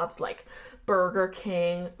bunch of jobs like Burger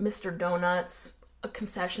King, Mr. Donuts, a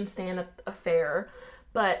concession stand at a fair.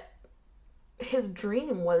 But his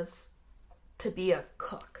dream was to be a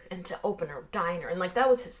cook and to open a diner, and that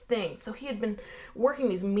was his thing. So he had been working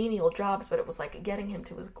these menial jobs, but it was getting him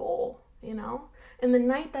to his goal, And the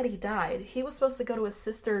night that he died, he was supposed to go to his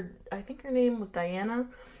sister, I think her name was Diana.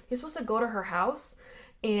 He was supposed to go to her house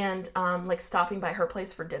and stopping by her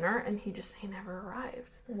place for dinner, and he never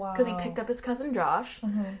arrived. Wow. Because he picked up his cousin Josh,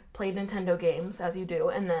 played Nintendo games as you do,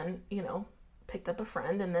 and then picked up a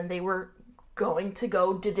friend, and then they were going to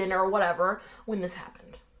go to dinner or whatever when this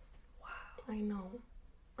happened. Wow. I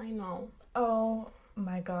know. Oh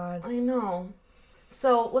my God. I know.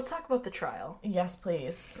 So let's talk about the trial. Yes,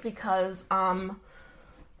 please. Because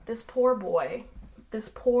this poor boy, this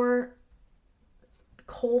poor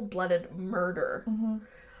cold-blooded murder,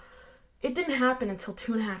 it didn't happen until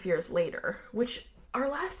 2.5 years later, which our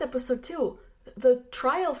last episode too, the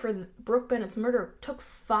trial for Brooke Bennett's murder took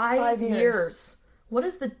 5 years. What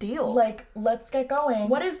is the deal? Like, let's get going.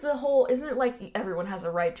 What is the whole, isn't it like everyone has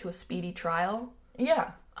a right to a speedy trial?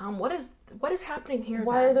 Yeah. What is happening here?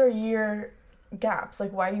 Why are there year gaps?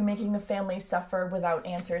 Like, why are you making the family suffer without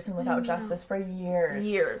answers and without justice for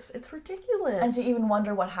years? It's ridiculous. And to even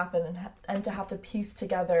wonder what happened and to have to piece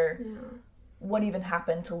together what even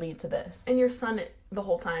happened to lead to this. And your son, the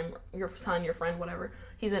whole time, your friend, whatever,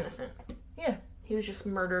 he's innocent. Yeah. He was just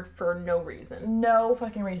murdered for no reason. No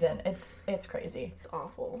fucking reason. It's crazy. It's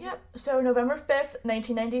awful. Yep. So November 5th,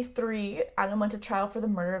 1993, Adam went to trial for the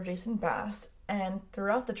murder of Jason Bass. And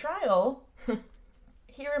throughout the trial,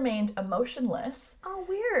 he remained emotionless. Oh,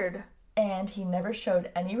 weird. And he never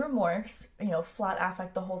showed any remorse. Flat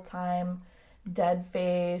affect the whole time. Dead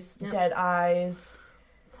face, dead eyes.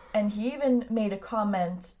 And he even made a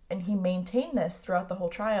comment, and he maintained this throughout the whole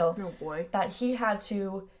trial. Oh, boy. That he had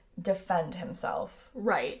to defend himself.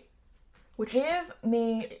 Right. Which, give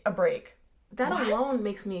me a break. That alone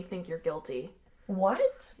makes me think you're guilty.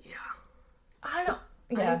 What? Yeah. I don't...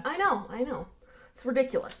 Yeah. I know. It's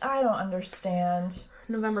ridiculous. I don't understand.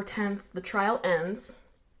 November 10th, the trial ends,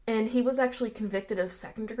 and he was actually convicted of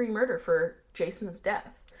second-degree murder for Jason's death.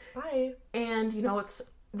 Bye. And,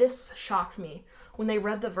 this shocked me. When they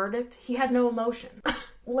read the verdict, he had no emotion.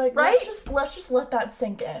 Like, right? Let's just let that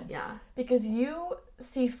sink in. Yeah. Because you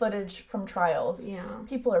see footage from trials. Yeah.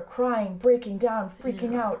 People are crying, breaking down,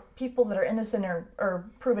 freaking out. People that are innocent or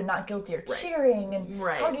proven not guilty are cheering and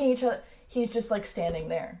hugging each other. He's just, like, standing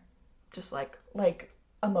there. Just, like,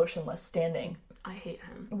 emotionless, standing. I hate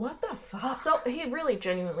him. What the fuck? So, he really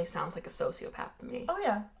genuinely sounds like a sociopath to me. Oh,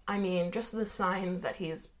 yeah. I mean, just the signs that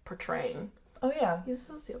he's portraying. Oh, yeah. He's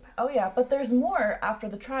a sociopath. Oh, yeah. But there's more after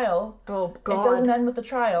the trial. Oh, God. It doesn't end with the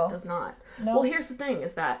trial. It does not. No. Well, here's the thing,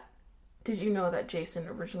 is that, did you know that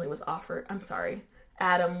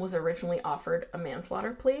Adam was originally offered a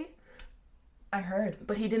manslaughter plea? I heard.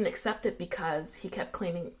 But he didn't accept it because he kept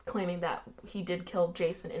claiming that he did kill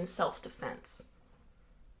Jason in self-defense.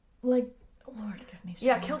 Like, Lord, give me strength.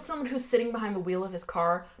 Yeah, killed someone who's sitting behind the wheel of his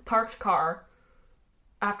parked car,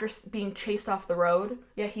 after being chased off the road.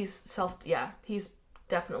 Yeah, he's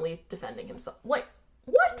definitely defending himself. Wait,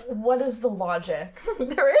 what? What is the logic?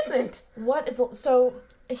 There isn't. So,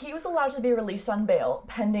 he was allowed to be released on bail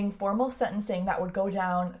pending formal sentencing that would go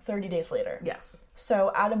down 30 days later. Yes.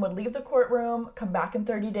 So, Adam would leave the courtroom, come back in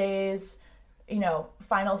 30 days,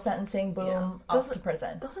 final sentencing, boom, off to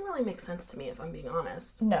prison. Doesn't really make sense to me, if I'm being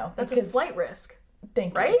honest. No. That's a flight risk.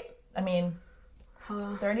 Thank you. Right? I mean...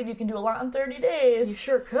 30, you can do a lot in 30 days. You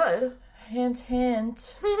sure could. Hint,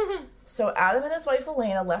 hint. So Adam and his wife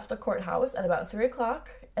Elena left the courthouse at about 3 o'clock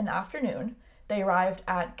in the afternoon. They arrived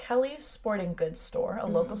at Kelly's Sporting Goods store, a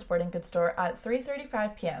local sporting goods store, at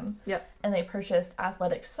 3:35 p.m. Yep. And they purchased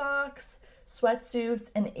athletic socks,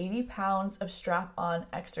 sweatsuits, and 80 pounds of strap-on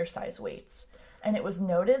exercise weights. And it was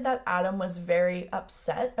noted that Adam was very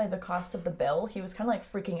upset by the cost of the bill. He was kind of like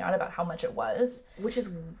freaking out about how much it was. Which is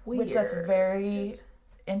weird. Which that's very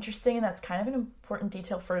interesting, and that's kind of an important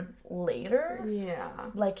detail for later. Yeah.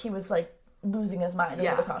 Like, he was like losing his mind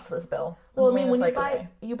over the cost of this bill. Well, I mean, when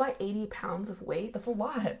you buy 80 pounds of weights. That's a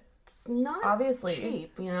lot. It's not obviously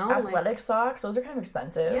cheap, Athletic socks, those are kind of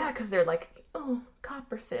expensive. Yeah, because they're like,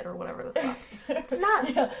 copper fit or whatever the fuck. It's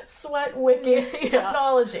not. Sweat wicking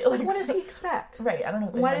technology. Like, what does he expect? Right, I don't know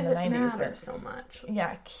what they Why did does in the it 90s, matter so much?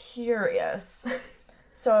 Yeah, curious.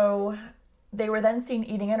 So they were then seen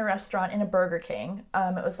eating at a restaurant in a Burger King.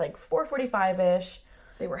 It was like 4:45-ish.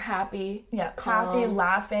 They were happy. Yeah, happy,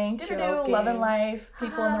 laughing, loving life.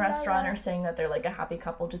 People in the restaurant are saying that they're like a happy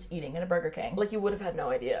couple just eating at a Burger King. Like, you would have had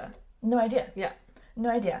no idea. No idea. Yeah.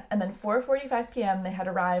 No idea. And then 4:45 p.m. they had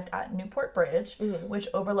arrived at Newport Bridge, which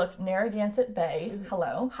overlooked Narragansett Bay.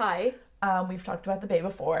 Hello. Hi. We've talked about the bay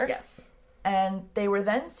before. Yes. And they were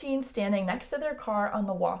then seen standing next to their car on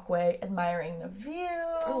the walkway, admiring the view.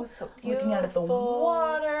 Oh, it's so beautiful. Looking out at the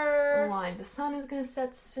water. Oh, the sun is going to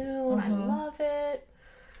set soon. I love it.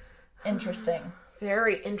 Interesting.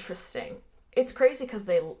 Very interesting. It's crazy because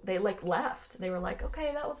they like left. They were like,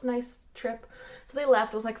 okay, that was a nice trip. So they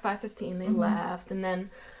left. It was like 5:15. They left. And then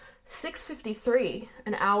 6:53,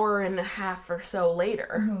 an hour and a half or so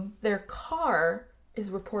later, their car is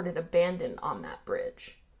reported abandoned on that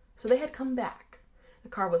bridge. So they had come back. The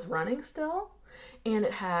car was running still, and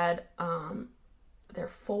it had their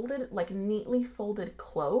folded, like neatly folded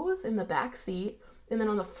clothes in the back seat, and then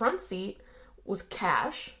on the front seat was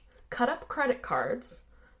cash, cut up credit cards,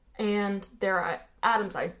 and their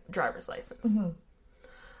Adam's driver's license. Mm-hmm.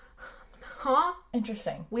 Huh?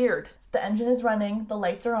 Interesting. Weird. The engine is running, the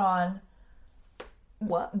lights are on.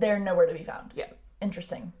 What? They're nowhere to be found. Yeah.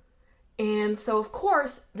 Interesting. And so, of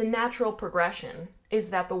course, the natural progression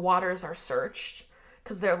is that the waters are searched,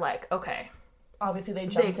 because they're like, okay. Obviously, they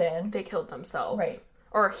jumped in. They killed themselves. Right.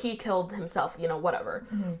 Or he killed himself, whatever.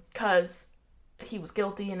 Because he was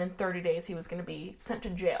guilty, and in 30 days he was going to be sent to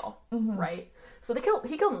jail, right? So he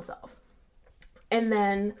killed himself. And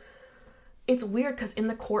then it's weird, because in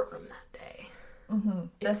the courtroom that day...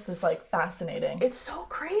 This is, like, fascinating. It's so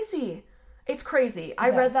crazy. It's crazy.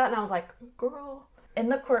 I read that, and I was like, girl... In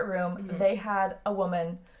the courtroom, they had a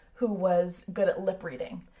woman who was good at lip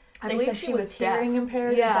reading. They said she was hearing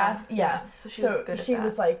impaired, deaf. Yeah. So she was good at that.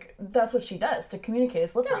 Was like, that's what she does to communicate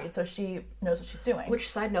is lip read, so she knows what she's doing. Which,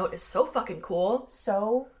 side note, is so fucking cool.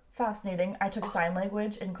 So fascinating. I took sign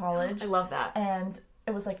language in college. I love that. And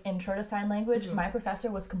it was like intro to sign language. My professor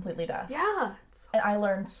was completely deaf. Yeah. And I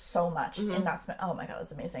learned so much. And that's, oh my God, it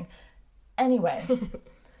was amazing. Anyway,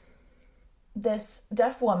 this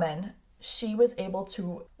deaf woman, she was able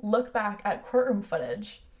to look back at courtroom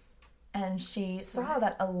footage, and she saw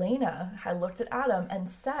that Elena had looked at Adam and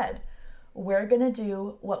said, "We're gonna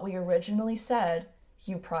do what we originally said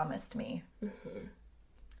you promised me."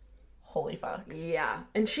 Holy fuck. Yeah.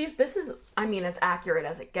 And this is, as accurate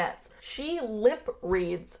as it gets. She lip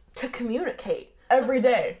reads to communicate. Every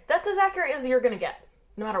day. That's as accurate as you're gonna get,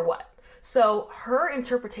 no matter what. So her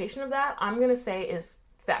interpretation of that, I'm gonna say, is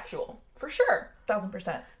factual. For sure.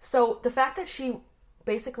 1000%. So the fact that she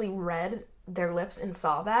basically read their lips and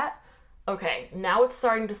saw that, okay, now it's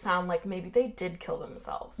starting to sound like maybe they did kill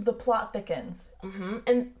themselves. The plot thickens.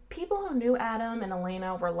 And people who knew Adam and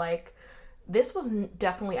Elena were like, this was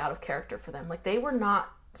definitely out of character for them. Like, they were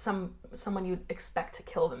not someone you'd expect to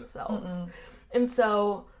kill themselves. And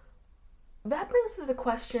so that brings to the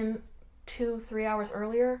question 2-3 hours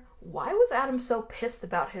earlier, why was Adam so pissed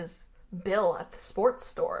about his bill at the sports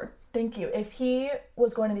store? Thank you. If he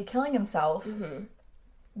was going to be killing himself,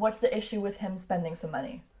 what's the issue with him spending some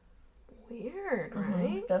money? Weird,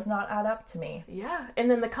 right? Does not add up to me. Yeah. And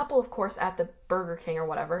then the couple, of course, at the Burger King or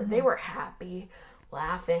whatever, they were happy,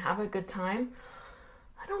 laughing, having a good time.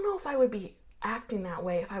 I don't know if I would be acting that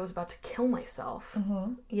way if I was about to kill myself.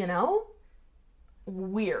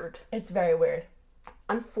 Weird. It's very weird.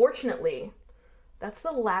 Unfortunately, that's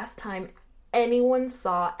the last time anyone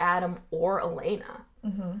saw Adam or Elena.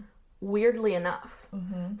 Weirdly enough.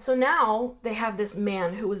 So now they have this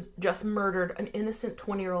man who was just murdered, an innocent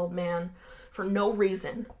 20-year-old man, for no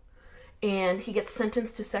reason. And he gets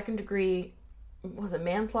sentenced to second-degree, was it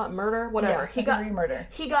manslaughter, murder? Whatever. Yeah, second-degree murder.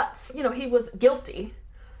 He got, he was guilty.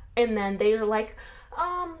 And then they are like,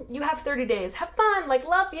 you have 30 days. Have fun. Like,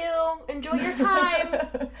 love you. Enjoy your time.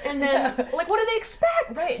 And then, like, what do they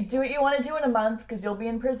expect? Right. Do what you want to do in a month, because you'll be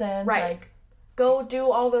in prison. Right. Like, go do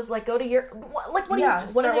all those, like, go to your, what do you, what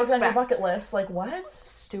start do they working on your expect? bucket list. Like, what?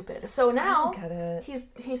 Stupid. So now, I don't get it.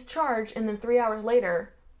 he's charged, and then 3 hours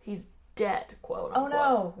later, he's dead, quote unquote. Oh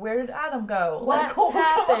no, where did Adam go? What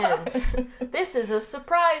happened? This is a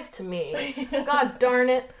surprise to me. God darn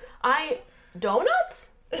it.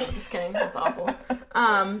 Donuts? No, just kidding, that's awful.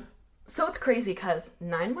 So it's crazy, because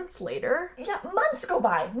 9 months later... Yeah, months go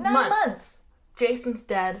by. 9 months. Jason's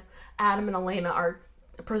dead. Adam and Elena are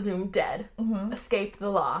presumed dead, escaped the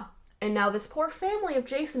law, and now this poor family of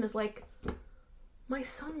Jason is like, my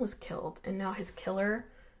son was killed, and now his killer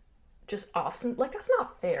just off. Like, that's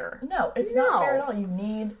not fair. No, it's not fair at all. You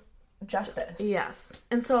need justice. Yes.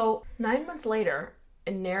 And so 9 months later,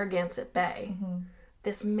 in Narragansett Bay,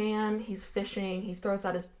 this man, he's fishing, he throws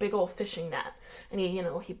out his big old fishing net, and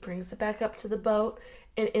he brings it back up to the boat,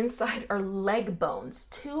 and inside are leg bones,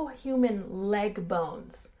 2 human leg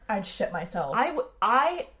bones. I'd shit myself.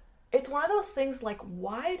 It's one of those things, like,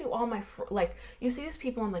 why do all my, like, you see these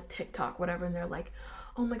people on, like, TikTok, whatever, and they're like,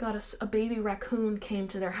 oh my God, a baby raccoon came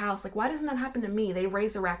to their house. Like, why doesn't that happen to me? They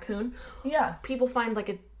raise a raccoon. Yeah. People find,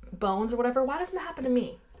 like, bones or whatever. Why doesn't it happen to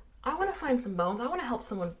me? I want to find some bones. I want to help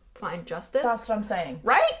someone find justice. That's what I'm saying.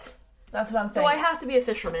 Right? That's what I'm saying. So I have to be a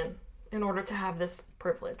fisherman in order to have this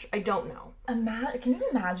privilege. I don't know. Can you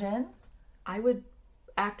imagine? I would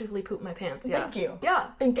actively poop my pants, yeah. Thank you.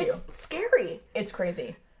 Yeah. Thank you. It's scary. It's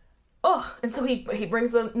crazy. Oh, and so he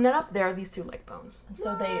brings the net up there, these 2 leg bones. And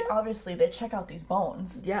so they check out these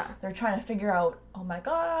bones. Yeah. They're trying to figure out, oh my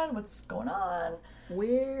God, what's going on?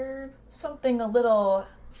 Weird. Something a little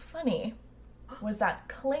funny was that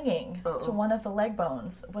clinging to one of the leg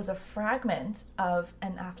bones was a fragment of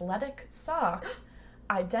an athletic sock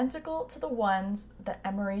identical to the ones that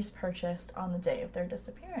Emery's purchased on the day of their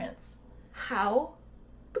disappearance. How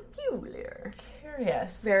peculiar.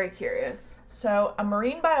 Curious. Very curious. So a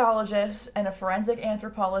marine biologist and a forensic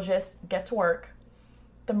anthropologist get to work.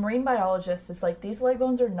 The marine biologist is like, these leg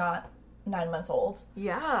bones are not 9 months old.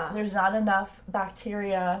 Yeah. There's not enough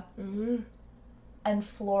bacteria and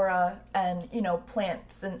flora and,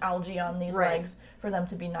 plants and algae on these legs for them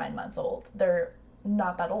to be 9 months old. They're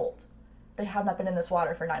not that old. They have not been in this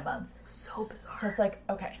water for 9 months. So bizarre. So it's like,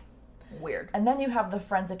 okay. Weird. And then you have the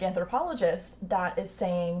forensic anthropologist that is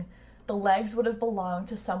saying the legs would have belonged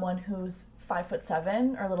to someone who's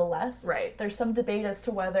 5'7" or a little less. Right. There's some debate as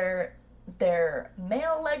to whether they're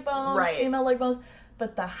male leg bones, female leg bones,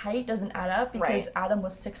 but the height doesn't add up because Adam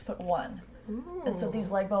was 6'1". Ooh. And so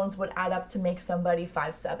these leg bones would add up to make somebody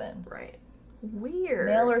 5'7". Right. Weird.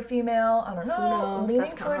 Male or female, I don't know. Who knows? Leaning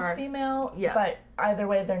That's towards hard. female, Yeah. but either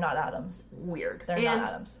way, they're not Adams. Weird. They're not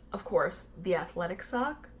Adams. Of course, the athletic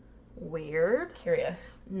sock. Weird.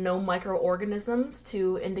 Curious. No microorganisms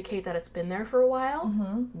to indicate that it's been there for a while.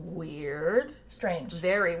 Mm-hmm. Weird. Strange.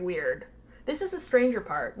 Very weird. This is the stranger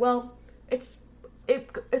part. Well, it's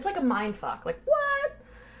like a mind fuck. Like, what?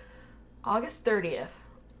 August 30th,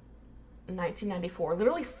 1994.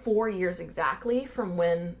 Literally 4 years exactly from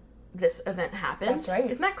when this event happened. That's right.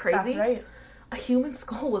 Isn't that crazy? That's right. A human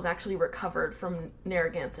skull was actually recovered from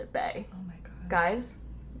Narragansett Bay. Oh my god. Guys,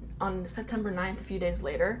 on September 9th, a few days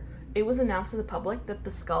later, it was announced to the public that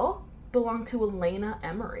the skull belonged to Elena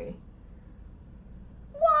Emery.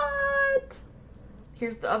 What?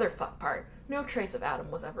 Here's the other fuck part. No trace of Adam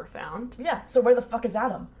was ever found. Yeah, so where the fuck is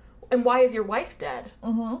Adam? And why is your wife dead?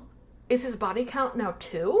 Mm-hmm. Is his body count now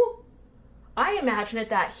 2? I imagine it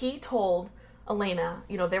that he told Elena,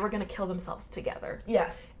 they were going to kill themselves together.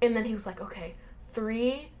 Yes. And then he was like, okay,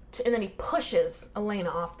 3, 2, and then he pushes Elena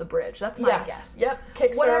off the bridge. That's my guess. Yep.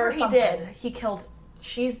 Kicks Whatever her or he something. did, he killed.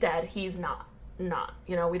 She's dead. He's not. We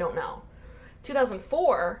don't know.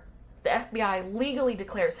 2004, the FBI legally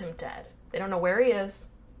declares him dead. They don't know where he is.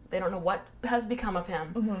 They don't know what has become of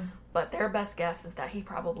him. Mm-hmm. But their best guess is that he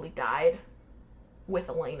probably died with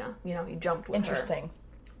Elena. He jumped with her. Interesting.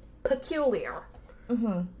 Peculiar.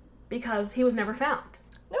 Mm-hmm. Because he was never found.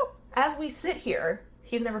 Nope. As we sit here,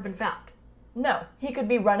 he's never been found. No. He could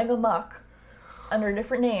be running amok under a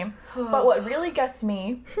different name. But what really gets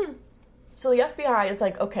me... So the FBI is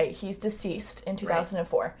like, okay, he's deceased in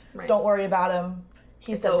 2004. Right. Don't worry about him.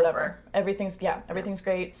 He's It's dead, over. whatever. Everything's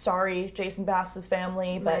great. Sorry, Jason Bass's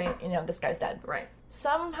family, but, this guy's dead. Right.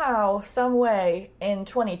 Somehow, some way, in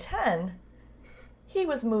 2010, he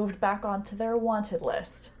was moved back onto their wanted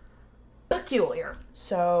list. Peculiar.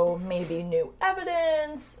 So maybe new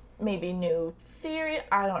evidence, maybe new theory,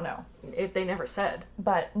 I don't know. If they never said.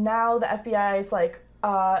 But now the FBI is like,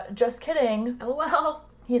 just kidding. LOL.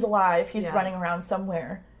 He's alive. He's running around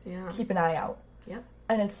somewhere. Yeah. Keep an eye out. Yep.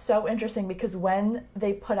 And it's so interesting because when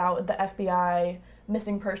they put out the FBI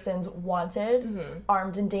missing persons wanted,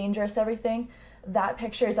 armed and dangerous, everything, that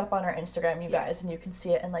picture is up on our Instagram, you guys, and you can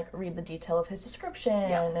see it and read the detail of his description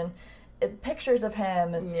and pictures of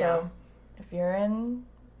him. And so if you're in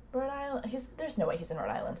Rhode Island, there's no way he's in Rhode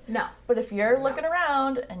Island. No. But if you're looking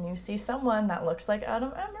around and you see someone that looks like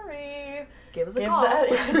Adam Emery, give us a call.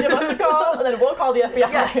 Give us a call, and then we'll call the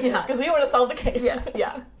FBI because we want to solve the case. Yes,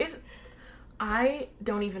 yeah. I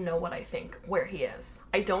don't even know what I think where he is.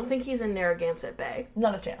 I don't think he's in Narragansett Bay.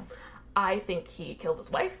 Not a chance. I think he killed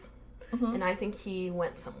his wife, and I think he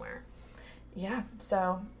went somewhere. Yeah,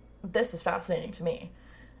 so this is fascinating to me.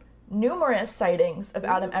 Numerous sightings of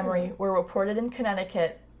Adam Emery were reported in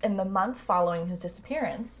Connecticut in the month following his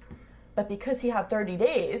disappearance, but because he had 30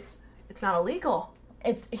 days... It's not illegal.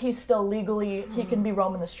 He's still legally... He can be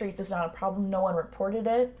roaming the streets. It's not a problem. No one reported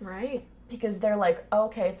it. Right. Because they're like,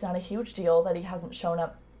 okay, it's not a huge deal that he hasn't shown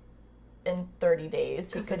up in 30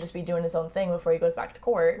 days. He could just be doing his own thing before he goes back to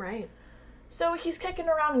court. Right. So he's kicking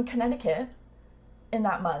around in Connecticut in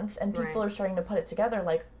that month, and people are starting to put it together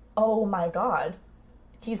like, oh my god,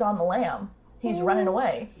 he's on the lam. He's running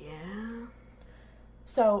away. Yeah.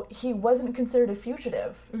 So he wasn't considered a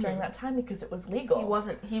fugitive during that time because it was legal.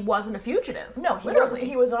 He wasn't a fugitive. No,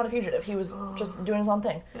 he was not a fugitive. He was just doing his own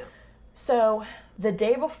thing. Yeah. So the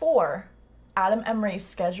day before Adam Emery's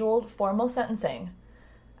scheduled formal sentencing,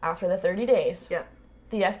 after the 30 days,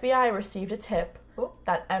 the FBI received a tip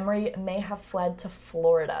that Emery may have fled to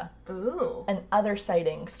Florida. Ooh. And other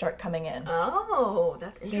sightings start coming in. Oh,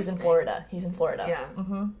 that's interesting. He's in Florida. Yeah.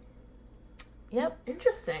 Mm-hmm. Yep.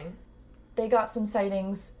 Interesting. They got some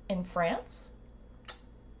sightings in France.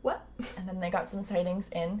 What? And then they got some sightings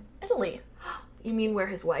in Italy. You mean where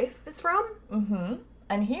his wife is from? Mm-hmm.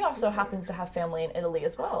 And he also happens to have family in Italy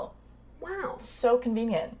as well. Wow. So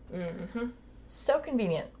convenient. Mm-hmm. So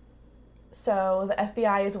convenient. So the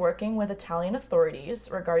FBI is working with Italian authorities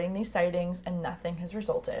regarding these sightings, and nothing has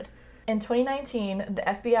resulted. In 2019, the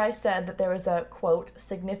FBI said that there was a, quote,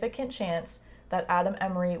 significant chance that Adam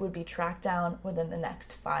Emery would be tracked down within the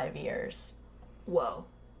next 5 years. Whoa.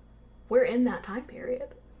 We're in that time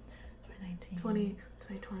period. 2019.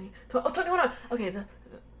 2021. Okay.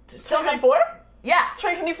 2024? Yeah.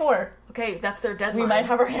 2024. Okay, that's their deadline. We might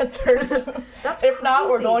have our answers. That's If not,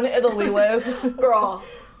 we're crazy. going to Italy, Liz. Girl,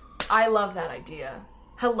 I love that idea.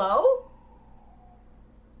 Hello?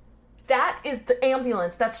 That is the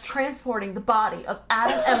ambulance that's transporting the body of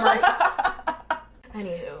Adam Emery.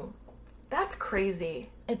 Anywho, that's crazy.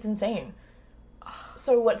 It's insane.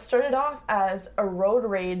 So what started off as a road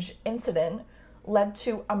rage incident led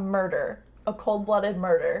to a murder, a cold-blooded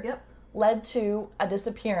murder. Yep. Led to a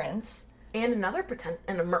disappearance. And another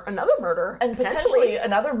another murder. And potentially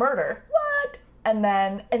another murder. What? And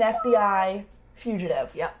then an FBI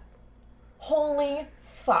fugitive. Yep. Holy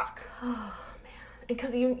fuck. Oh, man.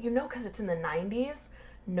 Because because it's in the 90s,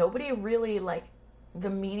 nobody really, like, the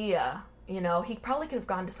media, he probably could have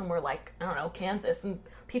gone to somewhere like, I don't know, Kansas, and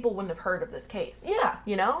people wouldn't have heard of this case. Yeah.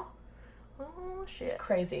 Oh, shit. It's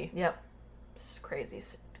crazy. Yep. It's crazy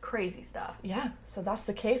stuff. Yeah, so that's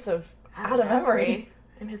the case of Adam Emery.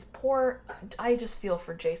 And his I just feel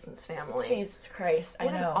for Jason's family. Jesus Christ, I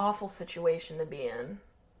know. What an awful situation to be in.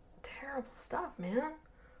 Terrible stuff, man.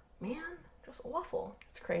 Man, just awful.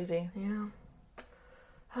 It's crazy. Yeah.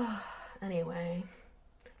 Anyway,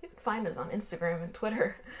 you can find us on Instagram and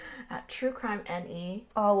Twitter at TrueCrimeNE.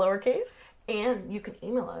 All lowercase. And you can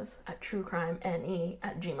email us at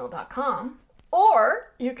truecrimene@gmail.com.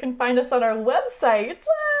 Or you can find us on our website,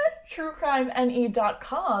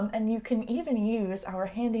 truecrimene.com, and you can even use our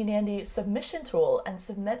handy-dandy submission tool and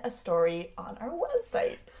submit a story on our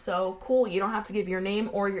website. So cool. You don't have to give your name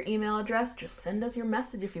or your email address. Just send us your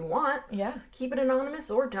message if you want. Yeah. Keep it anonymous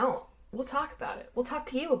or don't. We'll talk about it. We'll talk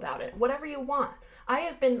to you about it. Whatever you want. I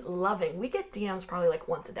have been loving. We get DMs probably like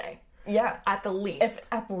once a day. Yeah. At the least.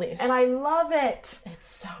 At the least. And I love it. It's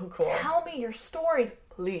so cool. Tell me your stories,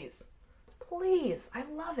 please. Please. I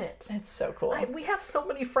love it. It's so cool. We have so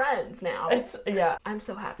many friends now. Yeah. I'm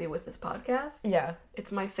so happy with this podcast. Yeah.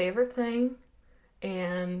 It's my favorite thing.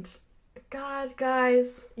 And God,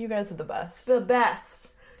 guys. You guys are the best. The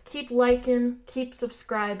best. Keep liking, keep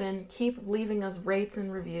subscribing, keep leaving us rates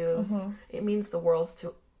and reviews. Mm-hmm. It means the worlds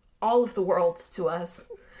to all of the worlds to us.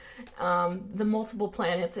 The multiple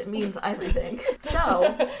planets, it means everything.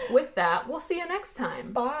 So, with that, we'll see you next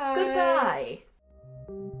time. Bye. Goodbye.